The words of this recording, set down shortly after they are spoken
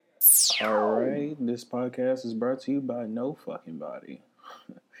All right, this podcast is brought to you by No Fucking Body.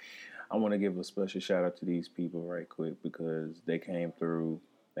 I want to give a special shout out to these people right quick because they came through.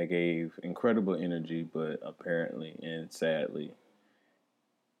 They gave incredible energy, but apparently and sadly,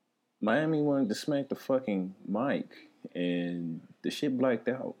 Miami wanted to smack the fucking mic and the shit blacked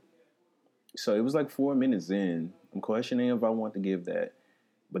out. So it was like 4 minutes in. I'm questioning if I want to give that,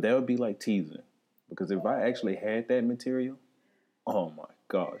 but that would be like teasing because if I actually had that material, oh my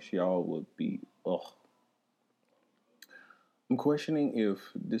gosh, y'all would be ugh. I'm questioning if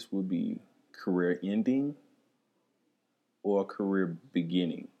this would be career ending or career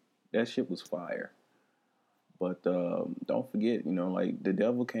beginning. That shit was fire. But don't forget, like the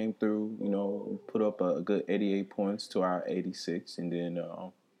devil came through, put up a good 88 points to our 86. And then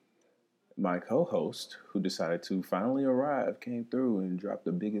my co host, who decided to finally arrive, came through and dropped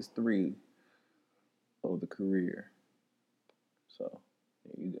the biggest three of the career. So,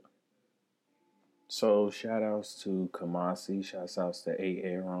 there you go. So shout outs to Kamasi, shout outs to A.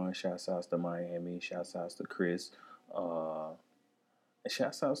 Aaron, shout outs to Miami, shout outs to Chris, and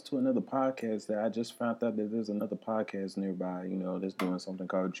shout outs to another podcast that I just found out that there's another podcast nearby, that's doing something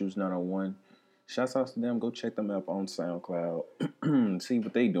called Juice 901. Shout outs to them, go check them out on SoundCloud, see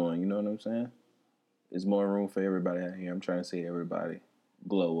what they doing, you know what I'm saying? There's more room for everybody out here. I'm trying to see everybody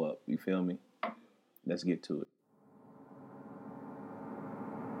glow up, you feel me? Let's get to it.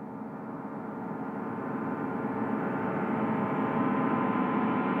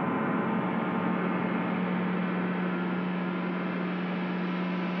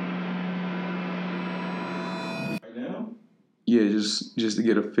 Yeah, just to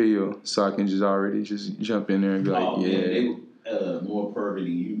get a feel, so I can just already just jump in there and be like, yeah. Man, they more pervy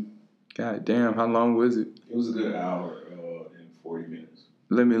than you. God damn, how long was it? It was a good hour and 40 minutes.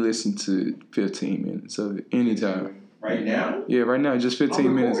 Let me listen to 15 minutes of it anytime. Right now? Yeah, right now, just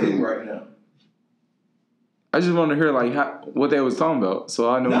 15 minutes of it. Right now. I just want to hear what they was talking about, so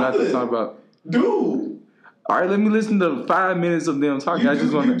I know not to talk about. Dude. All right, let me listen to 5 minutes of them talking. You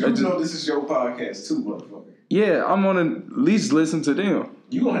know this is your podcast too, motherfucker. Yeah, I'm gonna at least listen to them.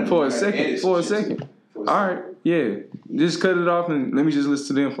 You gonna have for a second. For a second. All right, yeah. Just cut it off and let me just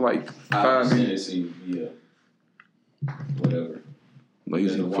listen to them for like 5 minutes. Yeah. Whatever.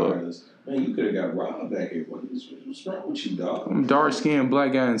 Lazy fuck. Man, you could have got robbed back here. What's wrong with you, dog? I'm dark skinned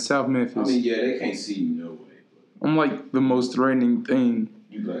black guy in South Memphis. I mean, yeah, they can't see you no way. I'm like the most threatening thing.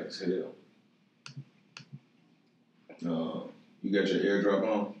 You black as hell. You got your airdrop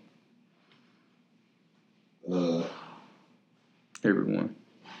on? Everyone.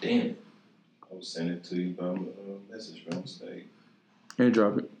 Damn it. I was sending it to you by message by mistake.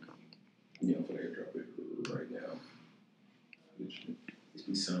 Airdrop it. Yeah, I'm gonna airdrop it right now.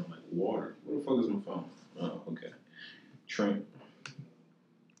 It sound like water. Where the fuck is my phone? Oh, okay. Trent.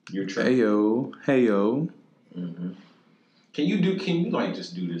 You're Trent. Heyo. Mm-hmm. Can you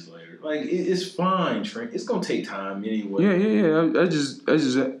just do this later? Like it's fine, Trent. It's gonna take time anyway. Yeah. I just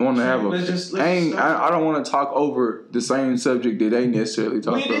want to have I don't want to talk over the same subject that they necessarily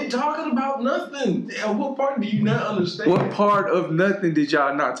talk about. We didn't talking about nothing. What part do you not understand? What part of nothing did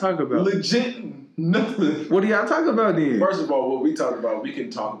y'all not talk about? Legit nothing. What do y'all talk about then? First of all, what we talked about, we can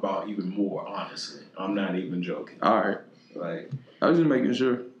talk about even more. Honestly, I'm not even joking. All right. Like I was just making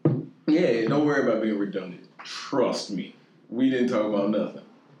sure. Yeah, don't worry about being redundant. Trust me. We didn't talk about nothing.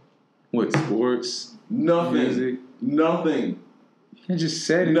 What, sports? Nothing. Music? Nothing. You just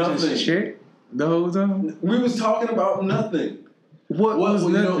said it. Nothing. Just check the whole time? We was talking about nothing. What was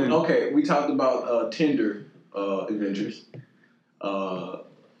nothing? Okay, we talked about Tinder adventures.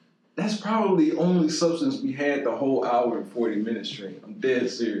 That's probably the only substance we had the whole hour and 40 minutes straight. I'm dead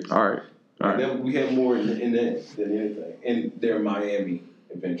serious. All right. We had more in that than anything. And they're Miami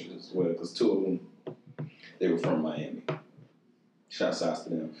adventures as well, because two of them, they were from Miami. Shouts out to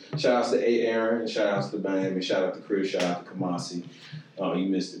them. Shout outs to A. Aaron. Shout outs to Miami. Shout out to Chris. Shout out to Kamasi. Oh, you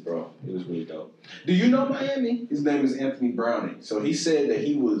missed it, bro. It was really dope. Do you know Miami? His name is Anthony Browning. So he said that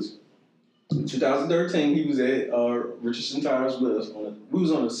he was, in 2013, he was at Richardson Towers with us. We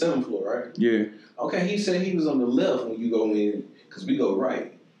was on the 7th floor, right? Yeah. Okay, he said he was on the left when you go in, because we go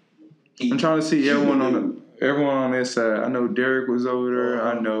right. I'm trying to see everyone on that side. I know Derek was over there.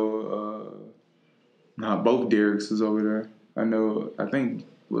 I know, both Dereks was over there. I think,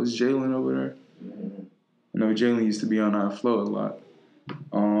 was Jalen over there? Mm-hmm. I know Jalen used to be on our floor a lot.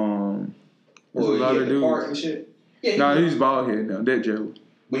 There's a lot of dudes. Park and shit? Yeah, he's bald head now. That Jalen.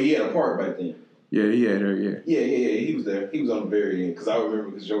 But he had a part back then. Yeah, he had her, yeah. Yeah, he was there. He was on the very end. Because I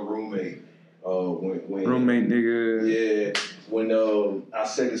remember your roommate, when roommate nigga. Yeah, when our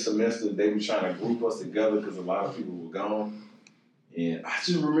second semester, they were trying to group us together because a lot of people were gone. And I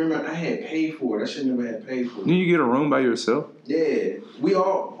just remember I had paid for it. I should never had paid for Didn't it. you get a room by yourself? Yeah, we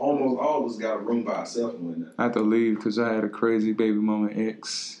almost all of us got a room by ourselves and whatnot. I had to leave because I had a crazy baby mama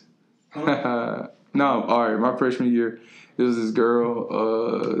ex. Huh? No, all right. My freshman year, it was this girl,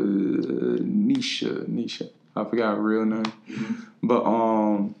 Nisha. I forgot her real name, but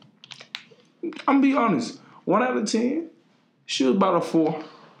I'm gonna be honest. 1 out of 10, she was about a 4.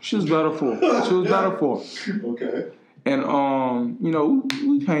 She was about a 4. Okay. And you know,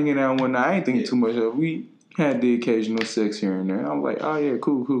 we hanging out one night. I ain't thinking too much of it. We had the occasional sex here and there. I'm like, oh yeah,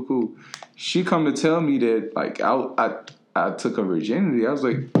 cool. She come to tell me that like I took her virginity. I was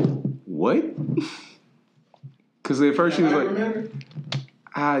like, what? Because at first she was like, remember?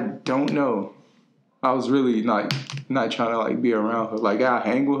 I don't know. I was really like not trying to like be around her. Like I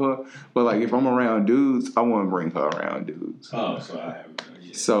hang with her, but like if I'm around dudes, I want to bring her around dudes. Oh, so I have.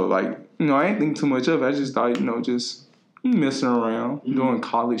 Yeah. So like I ain't think too much of it. I just thought just messing around, doing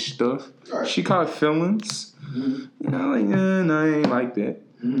college stuff. Right. She caught feelings. Mm-hmm. I'm like, no, I ain't like that.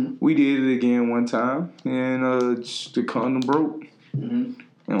 Mm-hmm. We did it again one time, and just the condom broke. Mm-hmm.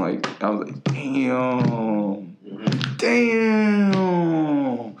 And like I was like, damn.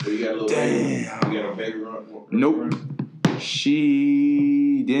 So you got a little baby. You got a baby run? Nope.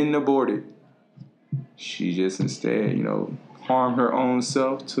 She didn't abort it. She just instead, harmed her own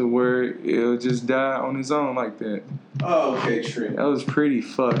self to where it'll just die on its own like that. Oh, okay, Trent. That was pretty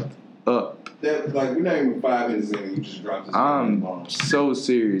fucked up. That we're not even 5 minutes in, and you just dropped this. I'm so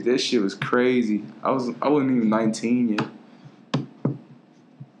serious. That shit was crazy. I wasn't even 19 yet.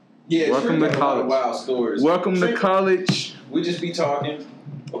 Yeah, welcome Trent to got a lot of college. wild stories. Welcome Trent, to college. We just be talking,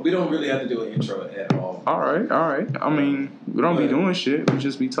 but we don't really have to do an intro at all. All right. I mean, we don't be doing shit. We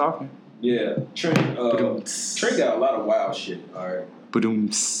just be talking. Yeah, Trent got a lot of wild shit. All right.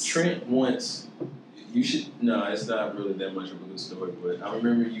 Trent once. You should. No, it's not really that much of a good story. But I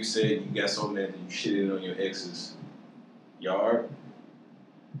remember you said you got so mad that you shitted on your ex's yard.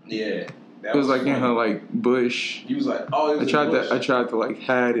 Yeah. It was like funny. In her like bush. You was like, oh, it was I tried to like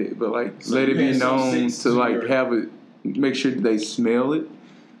hide it, but like so let it be known to like have it, make sure they smell it.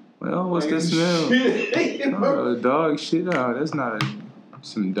 Well, what's that smell? Dog shit. Oh, that's not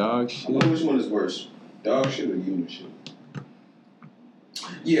some dog shit. I wonder which one is worse, dog shit or human shit.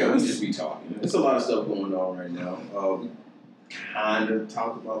 Yeah, we just be talking. There's a lot of stuff going on right now. We kind of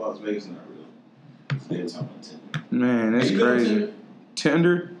talked about Las Vegas, not really. They're talking about Tinder. Man, that's crazy.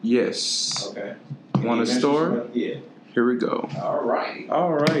 Tinder? Yes. Okay. Want a story? Yeah. Here we go. All right.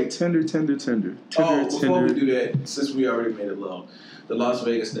 Tinder. Before we do that, since we already made it long, the Las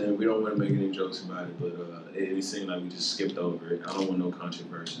Vegas thing, we don't want to make any jokes about it, but it seemed like we just skipped over it. I don't want no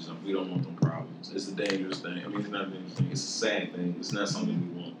controversies. We don't want them problems. It's a dangerous thing. I mean, it's not anything. It's a sad thing. It's not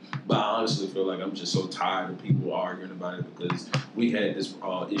something we want. But I honestly feel like I'm just so tired of people arguing about it because we had this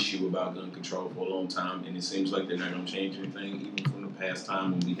issue about gun control for a long time, and it seems like they're not going to change anything, even from the past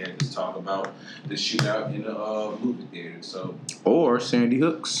time when we had this talk about the shootout in the movie theater. So, or Sandy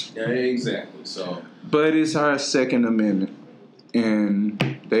Hooks. Yeah, exactly. So, but it's our Second Amendment. And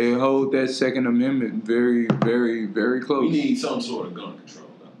they hold that Second Amendment very, very, very close. We need some sort of gun control,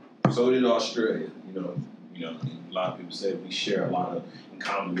 though. So did Australia. You know, a lot of people say we share a lot of in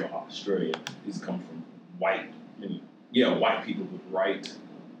common with Australia. These come from white people with right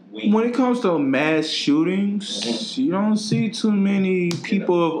wing. When it comes to mass shootings, you don't see too many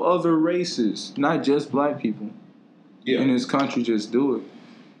people of other races, not just black people, in this country just do it.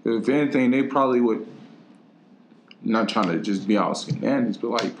 If anything, they probably would. Not trying to just be all shenanigans,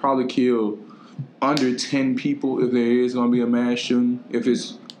 but like probably kill under 10 people if there is going to be a mass shooting, if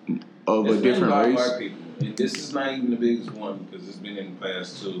it's of a different race. White people. And this is not even the biggest one because it's been in the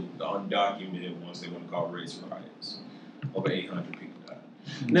past too. The undocumented ones they want to call race riots. Over 800 people died.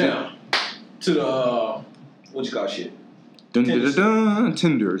 Now, to the, what you call shit? Tinder.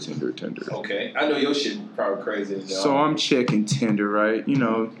 Okay. I know your shit probably crazy. So I'm checking Tinder, right?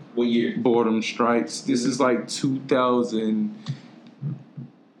 What year? Boredom strikes. This is like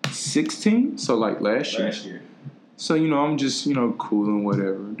 2016, so like last year. So I'm just cool and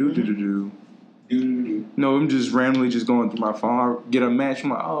whatever. No, I'm just randomly just going through my phone. I get a match. I'm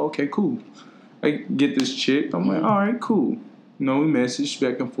like, oh, okay, cool. I get this chick. I'm like, all right, cool. We messaged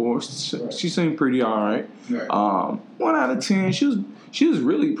back and forth. She seemed pretty all right. 1 out of 10. She was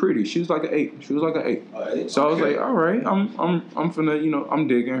really pretty. She was like an 8. So I was like, all right, I'm finna, I'm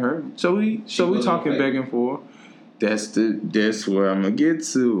digging her. So we talking back and forth. That's where I'm gonna get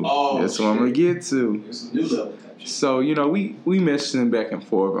to. That's what I'm gonna get to. It's a new level. So we messaging back and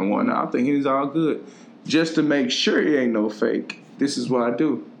forth and whatnot. I'm thinking it's all good. Just to make sure it ain't no fake. This is what I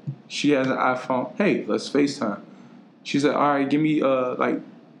do. She has an iPhone. Hey, let's FaceTime. She said, all right, give me like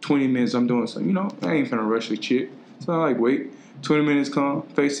 20 minutes. I'm doing something. You know, I ain't finna rush the chick. So I like, wait. 20 minutes come,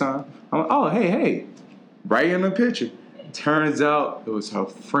 FaceTime. I'm like, oh, hey. Right in the picture. Turns out it was her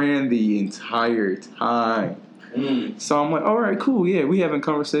friend the entire time. So I'm like, all right, cool. Yeah, we having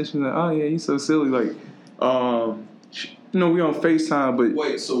conversations. Like, oh, yeah, you so silly. Like, you know, we on FaceTime, but...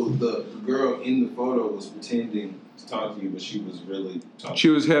 Wait, so the girl in the photo was pretending to talk to you, but she was really talking. She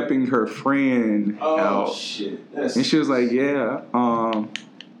was helping her friend out. Oh, shit. And she was like, yeah,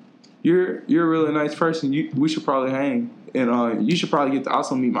 you're a really nice person. We should probably hang. And you should probably get to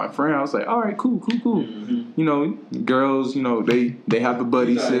also meet my friend. I was like, all right, cool. Mm-hmm. You know, girls, you know, they have a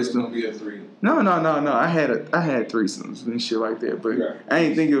buddy system. It was gonna be a three. No. I had threesomes and shit like that, but Right. I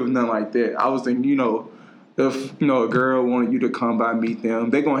ain't think it was nothing like that. I was thinking, you know, if you know a girl wanted you to come by meet them,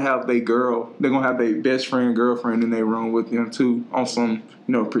 they're gonna have their best friend, girlfriend in their room with them too on some,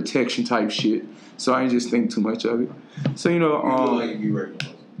 you know, protection type shit. So I didn't just think too much of it. So you know, You look like you raped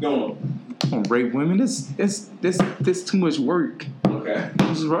them. Go on. Rape women. That's too much work. Okay. I'd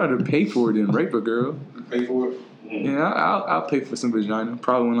just rather pay for it than rape a girl. You pay for it? Yeah, I'll pay for some vagina.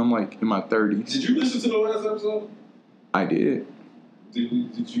 Probably when I'm like in my 30s. Did you listen to the last episode? I did.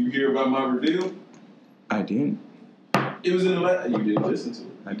 Did you hear about my reveal? I didn't. It was in the last. You didn't listen to it.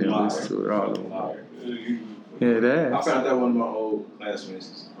 I didn't listen to it all. Liar. Yeah, that. I found that one of my old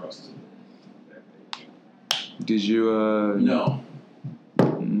classmates across the. Did you? No.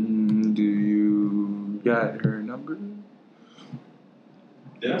 Do you got her number?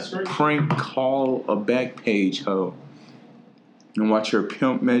 Did I scream? Prank call a back page hoe and watch her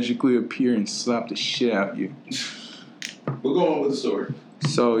pimp magically appear and slap the shit out of you. We'll go on with the story.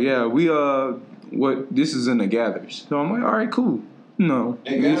 So yeah, we this is in the Gathers. So I'm like, all right, cool. No.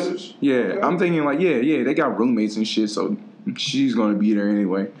 In Gathers? Yeah, Okay. I'm thinking like, yeah, they got roommates and shit, so she's gonna be there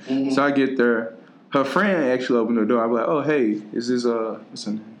anyway. Mm-hmm. So I get there. Her friend actually opened the door. I'm like, oh hey, is this what's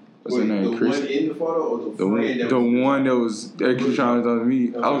her name? What's her name? The Chris? one in the photo or the friend? The one that was actually trying to talk to me.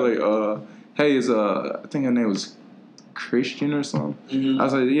 Okay. I was like, hey, I think her name was Christian or something. Mm-hmm. I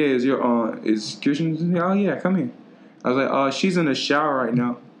was like, yeah, is Christian? Oh yeah, come here. I was like, she's in the shower right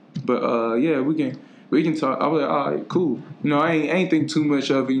now, but yeah, we can talk. I was like, all right, cool. You know, I ain't think too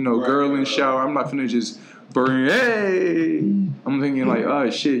much of it. You know, Right. girl in the shower. I'm not finna just burn. Hey, I'm thinking like, oh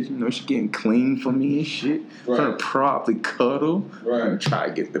shit, you know, she getting clean for me and shit. Right. Trying to probably cuddle. Right. And try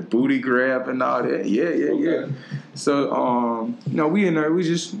to get the booty grab and all that. Yeah. Okay. So, you know, we in there. We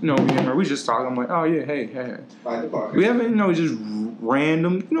just talking. I'm like, oh yeah, hey. Like the podcast. We having, you know, just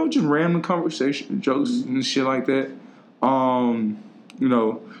random conversation, jokes and shit like that. You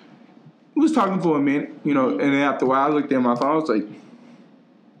know, we was talking for a minute, you know, and then after a while, I looked at my phone. I was like,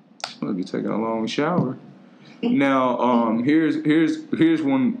 I'm gonna be taking a long shower. Now, here's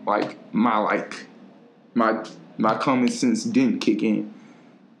one like my common sense didn't kick in.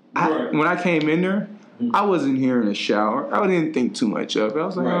 Right. When I came in there, I wasn't hearing a shower. I didn't think too much of it. I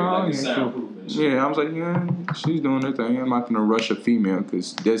was like, Right, oh, like yeah, a cool. soundproof and shit. Yeah, I was like, yeah, she's doing her thing. I'm not gonna rush a female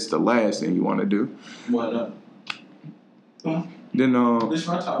because that's the last thing you want to do. Why not? Then, This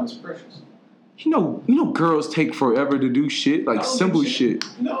my time is precious. you know, girls take forever to do shit, like I don't simple do shit.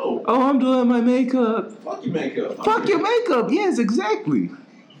 No. Oh, I'm doing my makeup. Fuck your makeup. Fuck your makeup. Yes, exactly.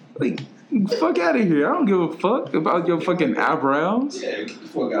 Like, fuck out of here. I don't give a fuck about your fucking eyebrows. Yeah, get the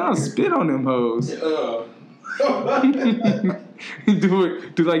fuck I'll out of here. spit on them hoes.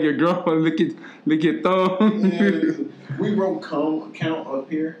 Do like your girlfriend lick your thumb. Yeah, we wrote com account up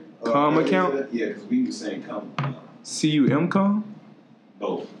here. Com account? Yeah, because we were saying com. CUM?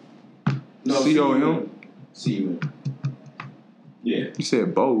 Both. No, COM? CUM. Yeah. You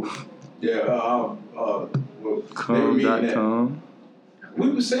said both. Yeah. Well, they were meaning that. Com.com. We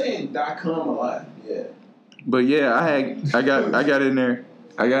were saying .com a lot. Yeah. But yeah, I got in there.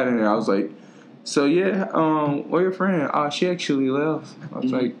 I was like, so yeah, where your friend? She actually left. I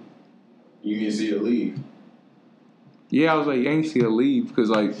was like, You didn't see her leave. yeah, I was like, I ain't see her leave because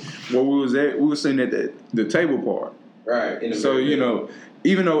like where we was at, we was sitting at the table part. Right. In the So you know,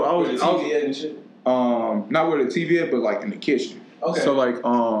 even though I where was the TV at and shit. not where the TV at, but like in the kitchen. Okay. So like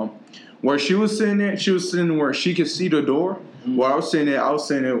where she was sitting where she could see the door. Mm-hmm. Where I was sitting at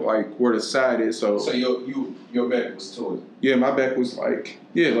like where the side is. So your back was toward it. yeah, my back was like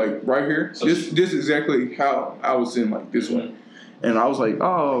right here. So this is exactly how I was sitting, like this way. And I was like,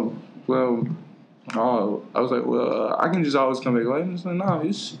 I was like, well, I can just always come back later. And it's like, no,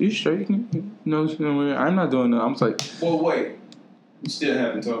 it's straight. No, I'm not doing that. I was like, Well, wait. You still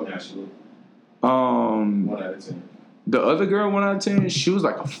haven't told me how she looked. 1 out of 10. the other girl 1 out of 10, she was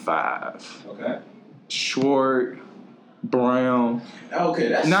like a 5. Okay. Short, brown, Okay,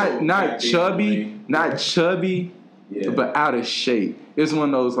 that's not so goddamn chubby, lame. not chubby, but out of shape. It's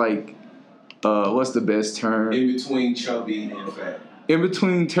one of those like, what's the best term? In between chubby and fat. In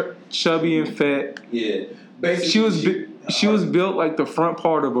between chubby and fat. Yeah. Basically, she was built like the front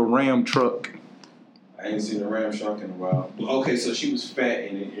part of a Ram truck. I ain't seen a Ram truck in a while. Okay, so she was fat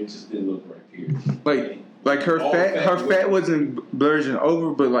and it just didn't look right here. Like her fat wasn't blurring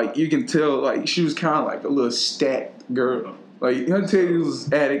over, but like you can tell like she was kind of like a little stacked girl. Like her titties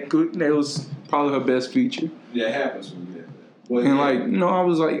was adequate. That was probably her best feature. Yeah, it happens when you get that. Well, and like I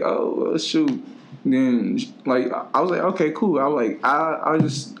was like, oh well, shoot. Then like I was like, okay, cool. I was like, I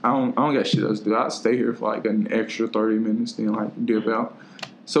don't got shit else to do. I'll stay here for like an extra 30 minutes, then like dip out.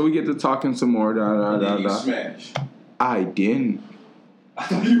 So we get to talking some more. You smash. I didn't. I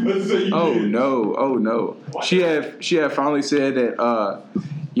thought you were saying you did. No. What? She had finally said that.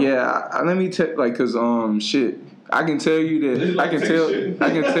 Let me tell cause shit. I can tell you that I can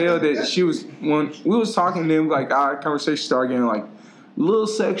tell that she was when we was talking. Then like our conversation started getting like a little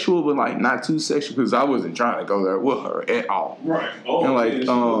sexual, but like not too sexual because I wasn't trying to go there with her at all. Right. Oh, and like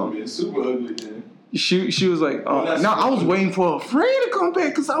super ugly. Then. She was like, I was waiting for a friend to come back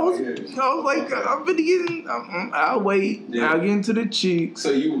because I was like, I'm gonna get I'll wait. Yeah. I'll get into the cheeks.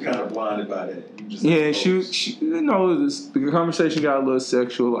 So you were kind of blinded by that. She the conversation got a little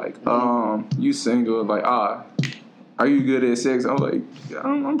sexual. Like, you single? Like, are you good at sex? I was like,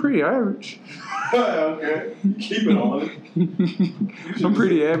 I'm pretty average. Okay, keep it on. I'm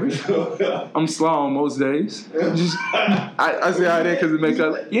pretty average. I'm slow on most days. I say that because it make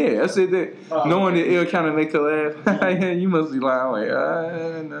her. Yeah, I said that knowing that it'll kind of make her laugh. You must be lying. Like,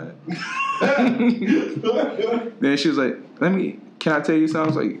 nah. Then she was like, can I tell you something? I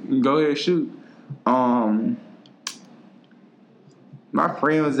was like, go ahead, shoot. My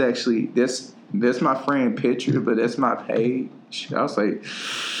friend was actually that's my friend picture, but that's my page. I was like.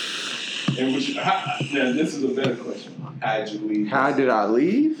 Now this is a better question. How did you leave? How did I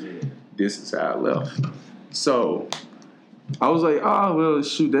leave? Yeah. This is how I left. So I was like, oh well,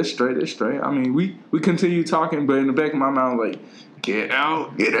 shoot, that's straight. I mean, we continued talking, but in the back of my mind, like, get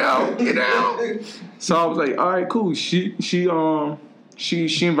out. So I was like, all right, cool. She invited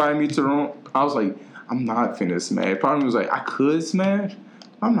me to the room. I was like, I'm not finna smash. Part of me was like, I could smash.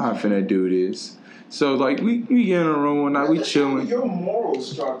 I'm not finna do this. So, like, we get in a room one night, we chilling. Your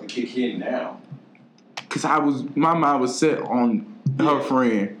morals start to kick in now. Because my mind was set on her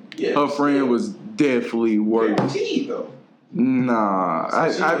friend. Yes, her friend was definitely worth it. Though. Nah.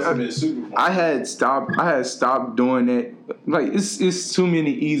 I had stopped doing that. Like, it's too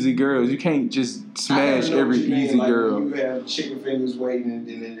many easy girls. You can't just smash every easy girl. You have chicken fingers waiting, and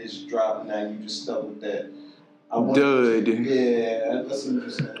then they just drop, and now you just stuck with that. Dud. Yeah, that's what you're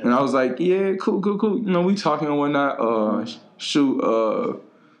saying. And I was like, yeah, cool. We talking and whatnot.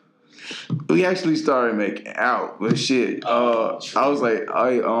 We actually started making out, but shit. I was like,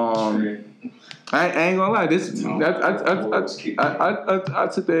 I ain't gonna lie. I took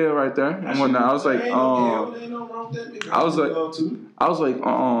the L right there and whatnot. I was like,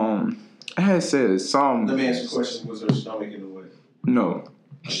 I had said something. Let me ask you a question. Was her stomach in the way? No.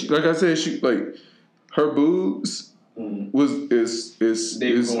 Like I said, her boobs was as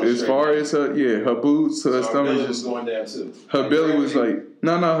far as her boobs, her stomach. Her belly was going down too. Her belly was like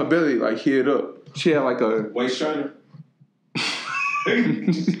her belly like hid up. She had like a waist trainer.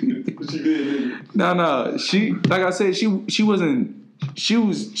 She did. No. She like I said, she wasn't.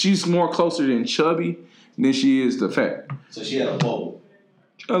 She's more closer than chubby than she is to fat. So she had a bowl.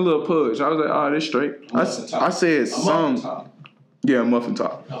 A little push. I was like, oh, this straight. I said some. Yeah, muffin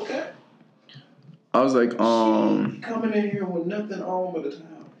top. Okay. I was like, coming in here with nothing on but a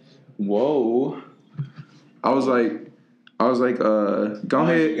towel. Whoa. I was like, go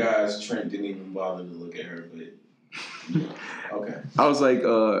ahead. You guys, Trent didn't even bother to look at her, but yeah. Okay. I was like,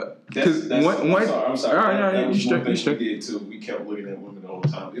 because I'm sorry. You straight. We did too. We kept looking at women the whole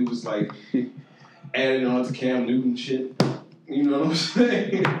time. It was like adding on to Cam Newton shit. You know what I'm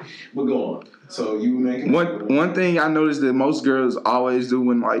saying? But go on. So you were making one thing I noticed that most girls always do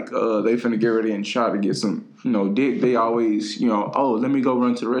when like they finna get ready and try to get some dick. They always let me go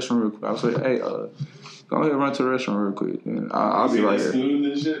run to the restroom real quick. I was like, hey, go ahead run to the restroom real quick. And I'll be right here.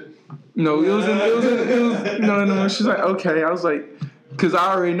 And shit? No, it was no. She's like, okay. I was like, because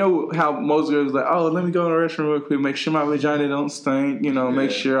I already know how most girls like, oh, let me go to the restroom real quick, make sure my vagina don't stink,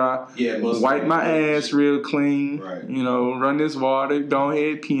 make sure I wipe my ass real clean, right. Run this water, don't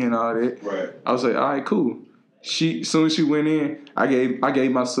head pee and all that. Right. I was like, all right, cool. Soon as she went in, I gave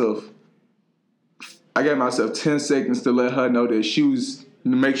myself 10 seconds to let her know that to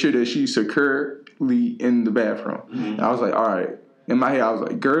make sure that she's securely in the bathroom. Mm-hmm. And I was like, all right. In my head, I was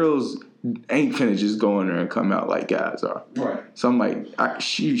like, girls ain't finna just go in there and come out like guys are. Right. So I'm like,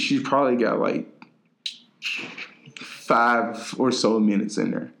 she's probably got like 5 or so minutes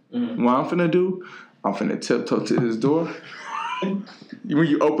in there. Mm-hmm. What I'm finna do, I'm finna tiptoe to this door. When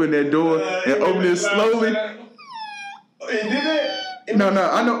you open that door and open it slowly. No,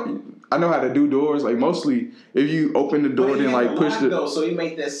 I know how to do doors. Like mostly, if you open the door, then like push the. Though, so you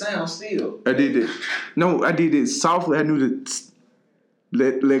make that sound still. I did it. No, I did it softly. I knew to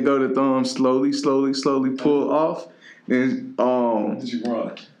let go the thumb slowly, pull off. And Did you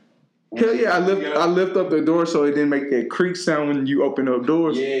run? hell yeah, I lift up the door so it didn't make that creak sound when you open up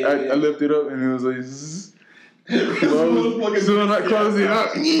doors. Yeah. I lifted up and it was like. Zzz. Soon as I close it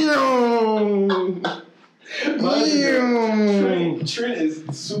up, Trent is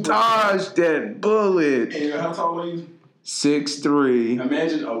super. dodge that bullet. And how tall are you? 6'3".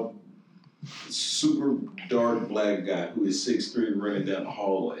 Imagine a super dark black guy who is 6'3" running down the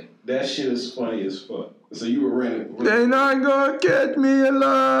hallway. That shit is funny as fuck. So you were running. They not gonna catch me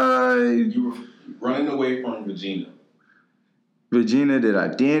alive. You were running away from Regina. Regina that I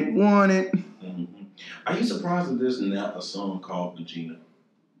didn't want it. Mm-hmm. Are you surprised that there's not a song called Regina?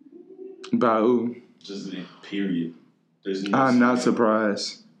 By who? Just period. There's no I'm not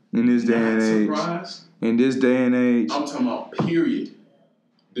surprised in this day and age. Surprised? In this day and age. I'm talking about period.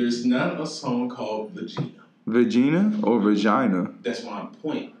 There's not a song called Regina. Vagina or vagina? That's my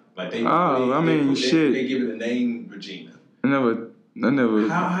point. Like shit. They give it a name, Regina. I never.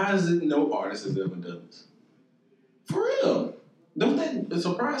 How is it no artist has ever done this? For real? Don't that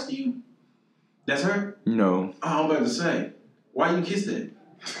surprise to you? That's her? No. Oh, I'm about to say. Why you kiss that?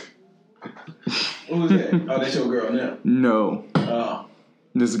 Who was that? Oh, that's your girl now. No. Oh.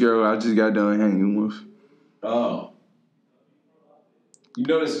 This girl I just got done hanging with. Oh. You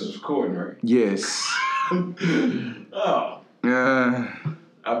know this is recording, right? Yes. Oh.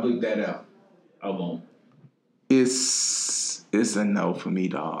 I bleeped that out. I won't. It's a no for me,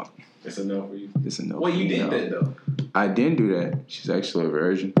 dog. It's a no for you? It's a no well, for me, you did dog. that, though. I didn't do that. She's actually a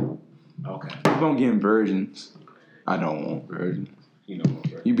virgin. Okay. Keep on getting virgins. I don't want virgins. You don't want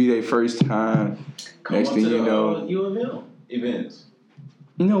virgins. You be their first time. Next thing you know. U of M events.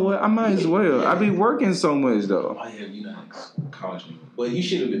 You know what? I might as well. I be working so much, though. Oh, yeah, you're not in college anymore. Well, you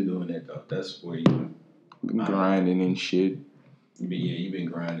should have been doing that, though. That's where you Grinding and shit. You've been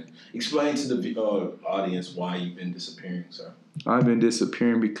grinding. Explain to the audience why you've been disappearing, sir. I've been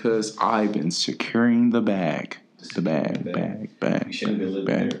disappearing because I've been securing the bag. The bag. You shouldn't have been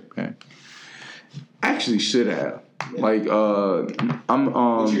living there. Actually, should have. Yeah. Like, I'm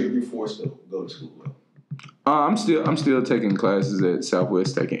But you're forced to go to school, though. I'm still taking classes at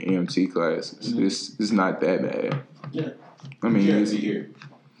Southwest, taking EMT classes. Mm-hmm. It's not that bad. Yeah. I mean, you can't be here.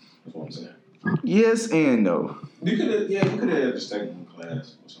 That's what I'm saying. Yes and no. You could have just taken one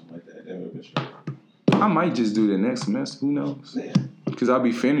class or something like that. That would have been straight. I might just do that next semester. Who knows? Yeah. Because I'll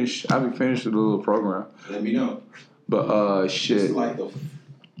be finished with the little program. Let me know. But shit. This is like the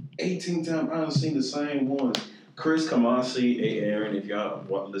 18th time I've seen the same one. Chris Kamasi, Aaron, if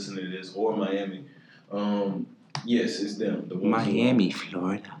y'all listen to this, or Miami. Yes, it's them. The ones Miami,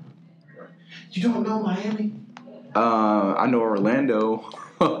 Florida. Right. You don't know Miami? I know Orlando.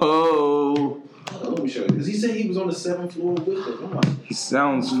 Oh. Let me show you. Because he said he was on the 7th floor with us. I'm like, He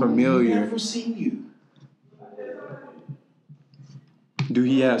sounds familiar. I've never seen you. Do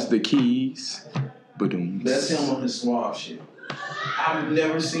he have the keys? Ba-doom. That's him on his suave shit. I've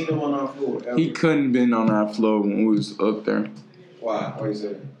never seen him on our floor. Ever. He couldn't have been on our floor when we was up there. Why? Why you say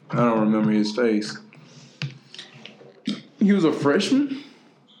that? I don't remember his face. He was a freshman?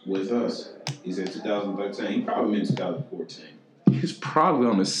 With us. He said 2013. He probably meant 2014. He's probably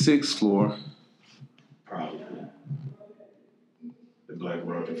on the 6th floor. Probably. The Black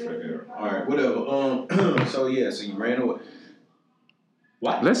Rocket Figure. Alright, whatever. So you ran away.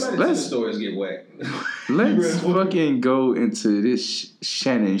 Why Let's stories get whacked? Let's fucking go into this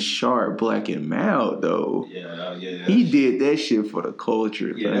Shannon Sharp Black and Mild though. Yeah. He did that shit for the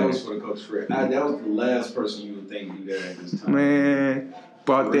culture. Yeah, man. that was for the culture. That was the last person you would think do that at this time. Man,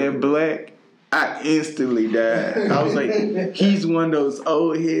 bought that black. I instantly died. I was like, he's one of those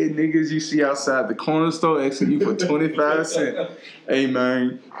old head niggas you see outside the corner store asking you for 25 cents. Hey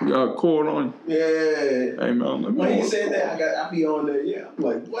man, you got a cord on you? Yeah. Hey man, when he said that, I be on there. Yeah, I'm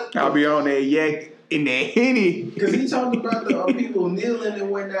like, what? I'll be on that yak in that Henny. Because he talked about the people kneeling and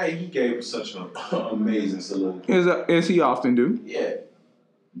whatnot. He gave such an amazing soliloquy. As he often do. Yeah.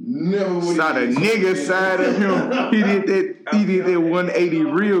 Never would. It's not a nigga side of him. He did that 180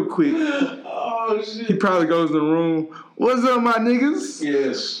 real quick. Oh shit. He probably goes in the room. What's up, my niggas?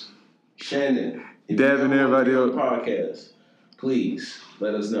 Yes. Shannon. If Devin, everybody else. Podcast. Please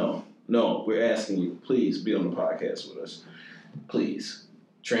let us know. No, we're asking you, please be on the podcast with us. Please.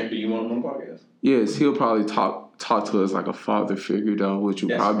 Trent, do you want him on the podcast? Yes, he'll probably talk to us like a father figure though, which will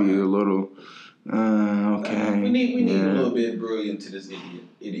That's probably be fine. a little okay. We need a little bit brilliant to this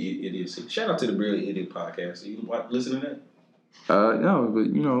idiocy. Shout out to the Brilliant Idiot podcast. Are you listening to that? No, but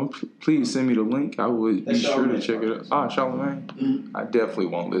please send me the link. I would be sure to check it out. Charlamagne? Mm-hmm. I definitely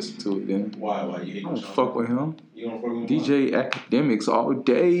won't listen to it then. Why you hate I don't fuck with him. You don't fuck with him? DJ Academics all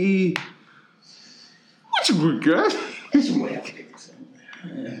day. What you good, guys?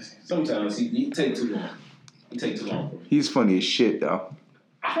 Sometimes he take too long. He take too long for me. He's funny as shit though.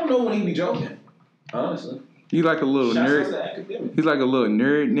 I don't know when he be joking. Honestly. He like a little Shouts nerd. out to Academic. He's like a little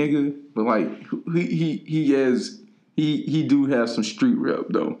nerd nigga, but like he do have some street rep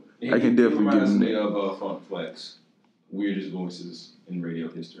though. I can definitely give him that. He reminds me of Funk Flex, weirdest voices in radio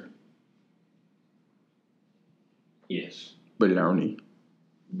history. Yes, But Ernie.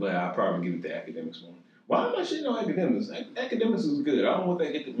 but I'll probably give it the Academics one. Why am I shitting on Academics? Academics is good. I don't want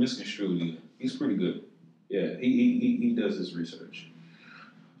that to get misconstrued either. He's pretty good. Yeah, he does his research.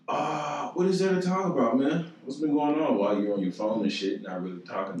 What is there to talk about, man? What's been going on while you're on your phone and shit, not really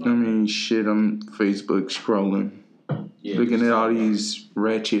talking about shit, I'm Facebook scrolling. Looking at all these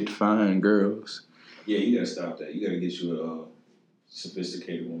ratchet fine girls. Yeah, you gotta stop that. You gotta get you a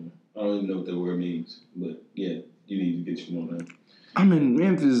sophisticated woman. I don't even know what that word means, but yeah, you need to get you one of them. I'm in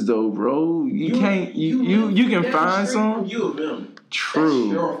Memphis though, bro. You can find some. From U of M. True.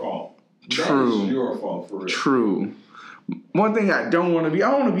 That's your fault. True. That is your fault for real. True. One thing I don't want to be, I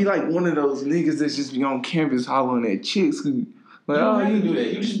want to be like one of those niggas that's just be on campus hollering at chicks who, like, you don't have to do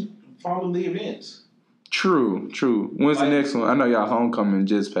that. You just follow the events. True. When's the next one? I know y'all homecoming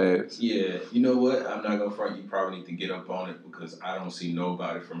just passed. Yeah, you know what? I'm not gonna front. You probably need to get up on it because I don't see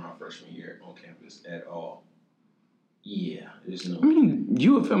nobody from my freshman year on campus at all. Yeah, there's no. I mean,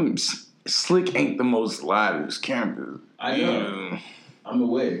 U of M Slick ain't the most livest campus. I know. Yeah. I'm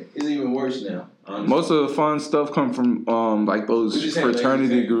aware. It's even worse now. Honestly. Most of the fun stuff come from like those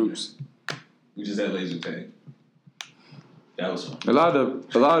fraternity groups. We just had laser tag. That was fun. A lot of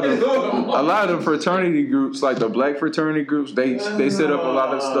the fraternity groups, like the black fraternity groups, they set up a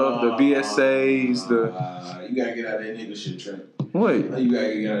lot of stuff. The BSAs, you gotta get out of that nigga shit, Trent. What? You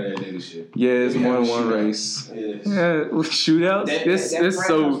gotta get out of that nigga shit. Yeah, it's more than one race. Yes. Yeah, shootouts. It's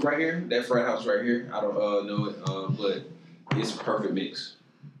so house right here. That frat house right here. I don't know it, but it's a perfect mix.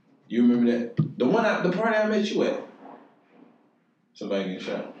 You remember that? The party I met you at. Somebody getting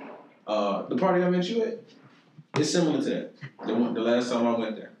shot. The party I met you at. It's similar to that. The last time I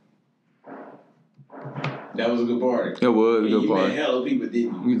went there. That was a good party. It was a good party. You met hella people,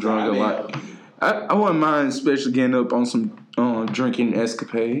 didn't you? We drank a lot. I wouldn't mind, especially getting up on some drinking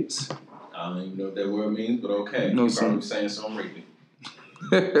escapades. I don't even know what that word means, but okay. No, You're probably saying something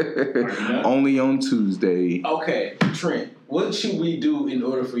rapey. Only on Tuesday. Okay, Trent, what should we do in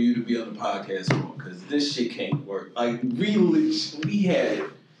order for you to be on the podcast more? Because this shit can't work. Like, we had it.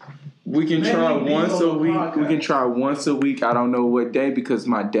 We can try once a week. We can try once a week. I don't know what day because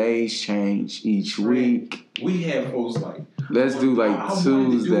my days change each week. We have folks like. Let's do like Tuesday. I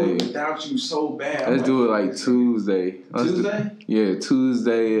wanted to do it without you so bad. Let's do it like Tuesday. Tuesday? Yeah,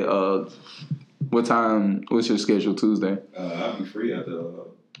 Tuesday. What time? What's your schedule Tuesday? I'll be free at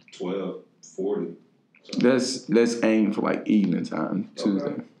 12:40. So. Let's aim for like evening time Tuesday.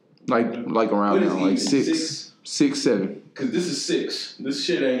 Okay. Like around now, like 6, 7. Cause this is 6. This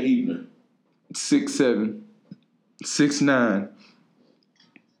shit ain't evening. 6, 7, 6, 9.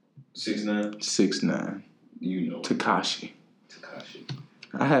 6, 9. 6, 9. You know. Tekashi.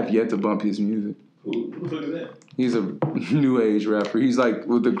 I have yet to bump his music. Who the fuck is that? He's a new age rapper. He's like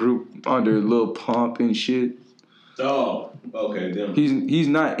with the group under Lil Pump and shit. Oh, okay. Then. He's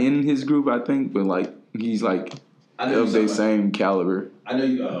not in his group, I think, but like he's like of the same caliber. I know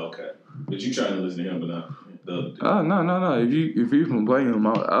you. Oh, okay. But you trying to listen to him, but not the. Oh no. If you can play him,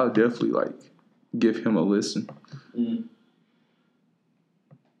 I'll definitely like give him a listen. Mm-hmm.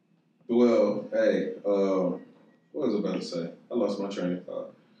 Well, hey, what was I about to say? I lost my train of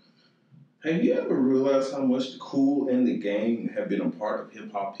thought. Have you ever realized how much the Kool and the Gang have been a part of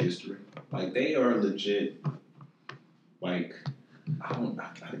hip hop history? Like they are legit. Like I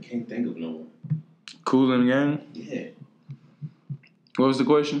can't think of no one. Kool and the Gang? Yeah. What was the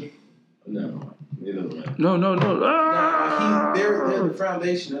question? No, it doesn't matter. No. They're the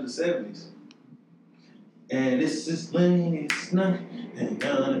foundation of the 70s. And it's just it's not.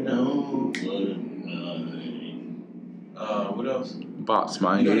 What else? Box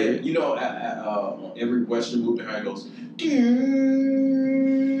my head. On every Western movie, how it goes.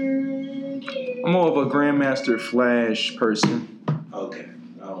 I'm more of a Grandmaster Flash person. Okay,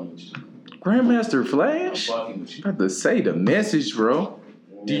 I don't with you. Grandmaster I'm Flash? fucking with you. I have to say the message, bro.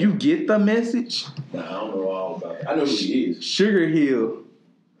 Do you get the message? Nah, I don't know all about it. I know who he is. Sugar Hill.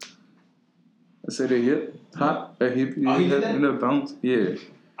 I said a hip hop, a hip, Oh, he did that? and a bounce. Yeah.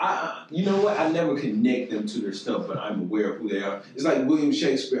 You know what? I never connect them to their stuff, but I'm aware of who they are. It's like William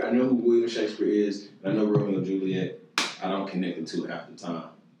Shakespeare. I know who William Shakespeare is, and I know Romeo and Juliet. I don't connect them to it half the time.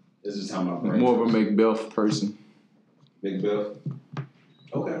 This is how my brain. More of a Macbeth person. Macbeth.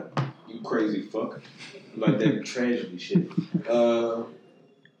 Okay. You crazy fuck. Like that tragedy shit.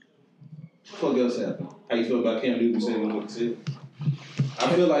 What else happened? How you feel about Cam Newton saying what he said?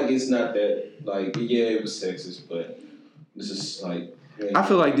 I feel like it's not that, like, yeah, it was sexist, but this is like. Man, I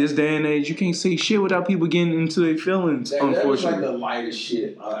feel like this day and age, you can't say shit without people getting into their feelings, that was like unfortunately. the lightest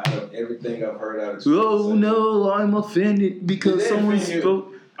shit out of everything I've heard out of Oh, no, I'm offended because someone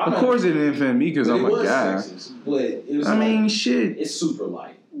spoke. Of course it didn't offend me because I'm a guy. Sexist, but it was I mean, shit. It's super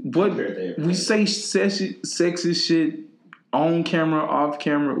light. What we say sexist shit on camera, off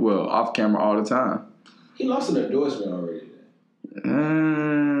camera. Well, off camera all the time. He lost an endorsement already.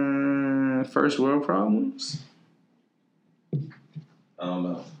 First world problems. I don't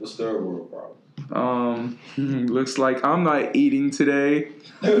know. What's third world problem? Looks like I'm not eating today.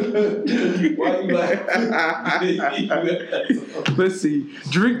 Why you laughing? Let's see.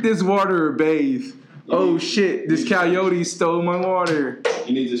 Drink this water or bathe. Oh shit! This coyote stole my water.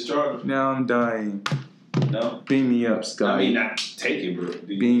 You need this charger. Now I'm dying. No. Beam me up, Scotty. I mean, not take it, bro.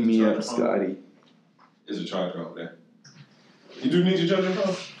 Beam me up, Scotty. There's a charger over there. You do need your charger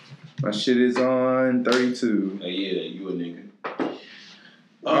phone? My shit is on 32. Yeah, you a nigga.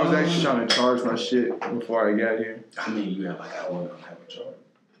 I was actually trying to charge my shit before I got here. I mean, you have like, I want to have a charger.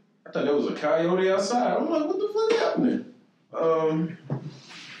 I thought there was a coyote outside. I'm like, what the fuck happening?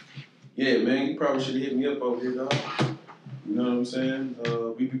 Yeah, man, you probably should have hit me up over here, dog. You know what I'm saying?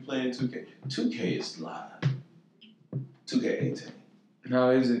 We be playing 2K. 2K is live. 2K18. How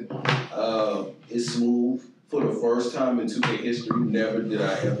is it? It's smooth. For the first time in 2K history, never did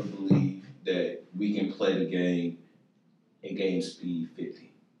I ever believe that we can play the game at game speed 50.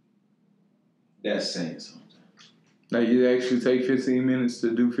 That's saying something. Like you actually take 15 minutes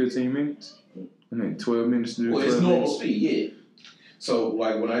to do 15 minutes? I mean, 12 minutes to do 12 minutes? Well, it's normal speed, yeah. So,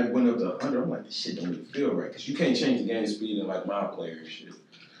 like, when I went up to 100, I'm like, this shit don't even feel right. Because you can't change the game speed in, like, my player and shit.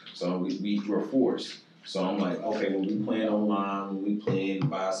 So, we were forced. So, I'm like, okay, when we playing online, when we playing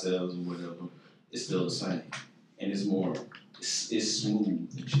by ourselves or whatever, it's still the same. And it's more, it's smooth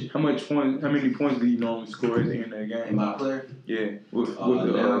and shit. How many points do you normally score at the end of the game? In my player? Yeah, with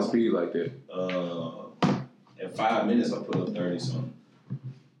the speed like that. At 5 minutes, I put up 30-something.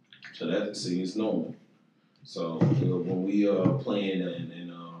 So, it's normal. So when we are playing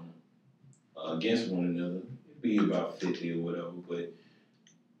and against one another, it'd be about 50 or whatever. But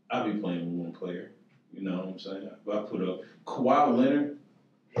I'll be playing with one player. You know what I'm saying? But I put up Kawhi Leonard.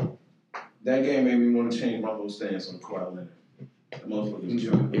 That game made me want to change my whole stance on Kawhi Leonard. That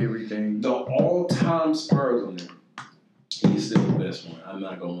motherfucker's everything. The all-time Spurs on there. He's still the best one. I'm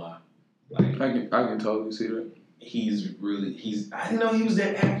not gonna lie. Like I can totally see that. I didn't know he was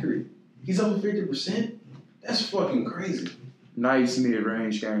that accurate. He's over 50%. That's fucking crazy. Nice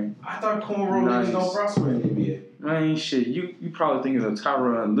mid-range game. I thought cornrow niggas don't prosper in the NBA. Man, shit, you probably thinking of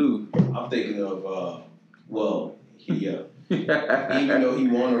Tyronn Lue. I'm thinking of, even though he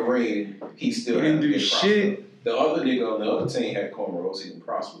won a ring, he still didn't do shit. The other nigga on the other team had cornrows, he didn't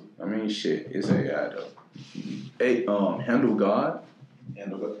prosper. I mean, shit, it's a guy though. Hey, Handle God.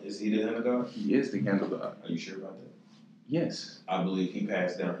 Is he the handle god? He is the handle god. Are you sure about that? Yes. I believe he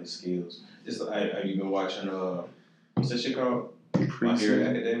passed down his skills. Have you been watching, what's that shit called? My Hero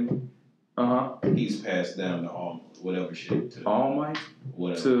Academia? Uh-huh. He's passed down the whatever shit. All Might?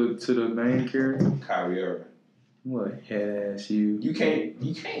 Whatever. To the main character? Kyrie Irving. What head ass you? You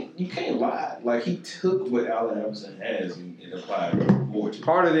can't lie. Like, he took what Allen Iverson has and applied more to it.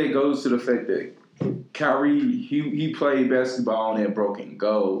 Part of that goes to the fact that Kyrie, he played basketball on that broken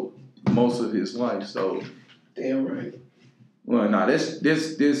goal most of his life, so. Damn right. Well, no, this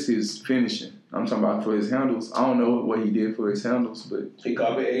is finishing. I'm talking about for his handles. I don't know what he did for his handles, but he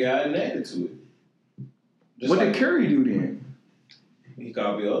copied AI and added to it. What did Curry do then? He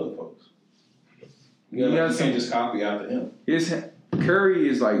copied other folks. You can't just copy after him. Curry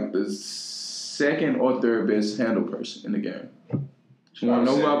is like the second or third best handle person in the game. You want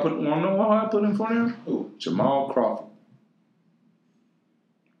to know who I put in front of him? Who? Jamal Crawford.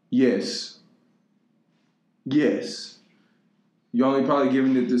 Yes. You only probably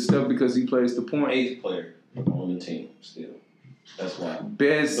giving it this stuff because he plays the point. 8th player on the team still. That's why.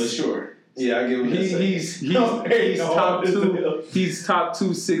 Best. But sure. Yeah, I give him that. He's No, top it's two. hell. He's top 2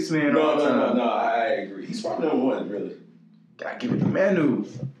 6-man all time. No. I agree. He's probably number 1, really. Gotta give it to Manu.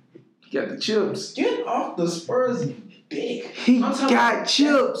 He got the chips. Get off the Spurs dick. He got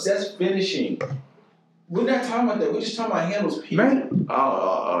chips. That's finishing. We're not talking about that. We're just talking about handles, people. Man.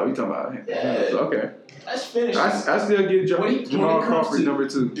 Oh, you talking about him? Yeah. Okay. That's finishing. I still give Jamal Crawford number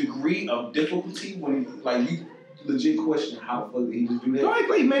 2. Degree of difficulty when you legit question how the fuck did he just do that? Don't act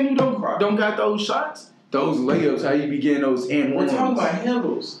like Manu don't got those shots. Those layups, how you be getting those and We're ones. talking about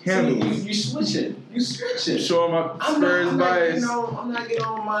handles. Handles. See, you switching. You switching. Showing my Spurs bias. I'm not getting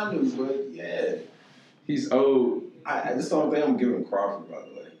on my news, but yeah. He's old. I just don't think I'm giving Crawford, by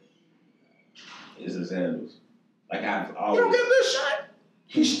the way. It's his handles. Like I've always. You don't get this shot.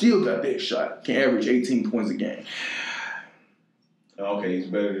 He still got that shot. Can average 18 points a game. Okay, he's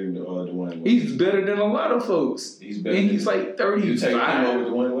better than Dwayne Wade. He's better than a lot of folks. He's better. And he's like 35. You take him over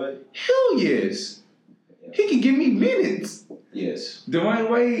Dwayne Wade? Hell yes. He can give me minutes. Yes. Dwayne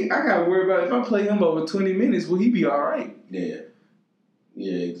Wade, I gotta worry about if I play him over 20 minutes, will he be all right? Yeah.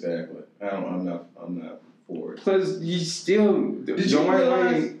 Yeah, exactly. I'm not for it. Because you still Did you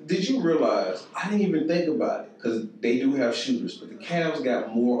realize? I didn't even think about it because they do have shooters, but the Cavs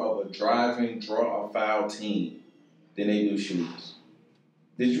got more of a driving, draw a foul team than they do shooters.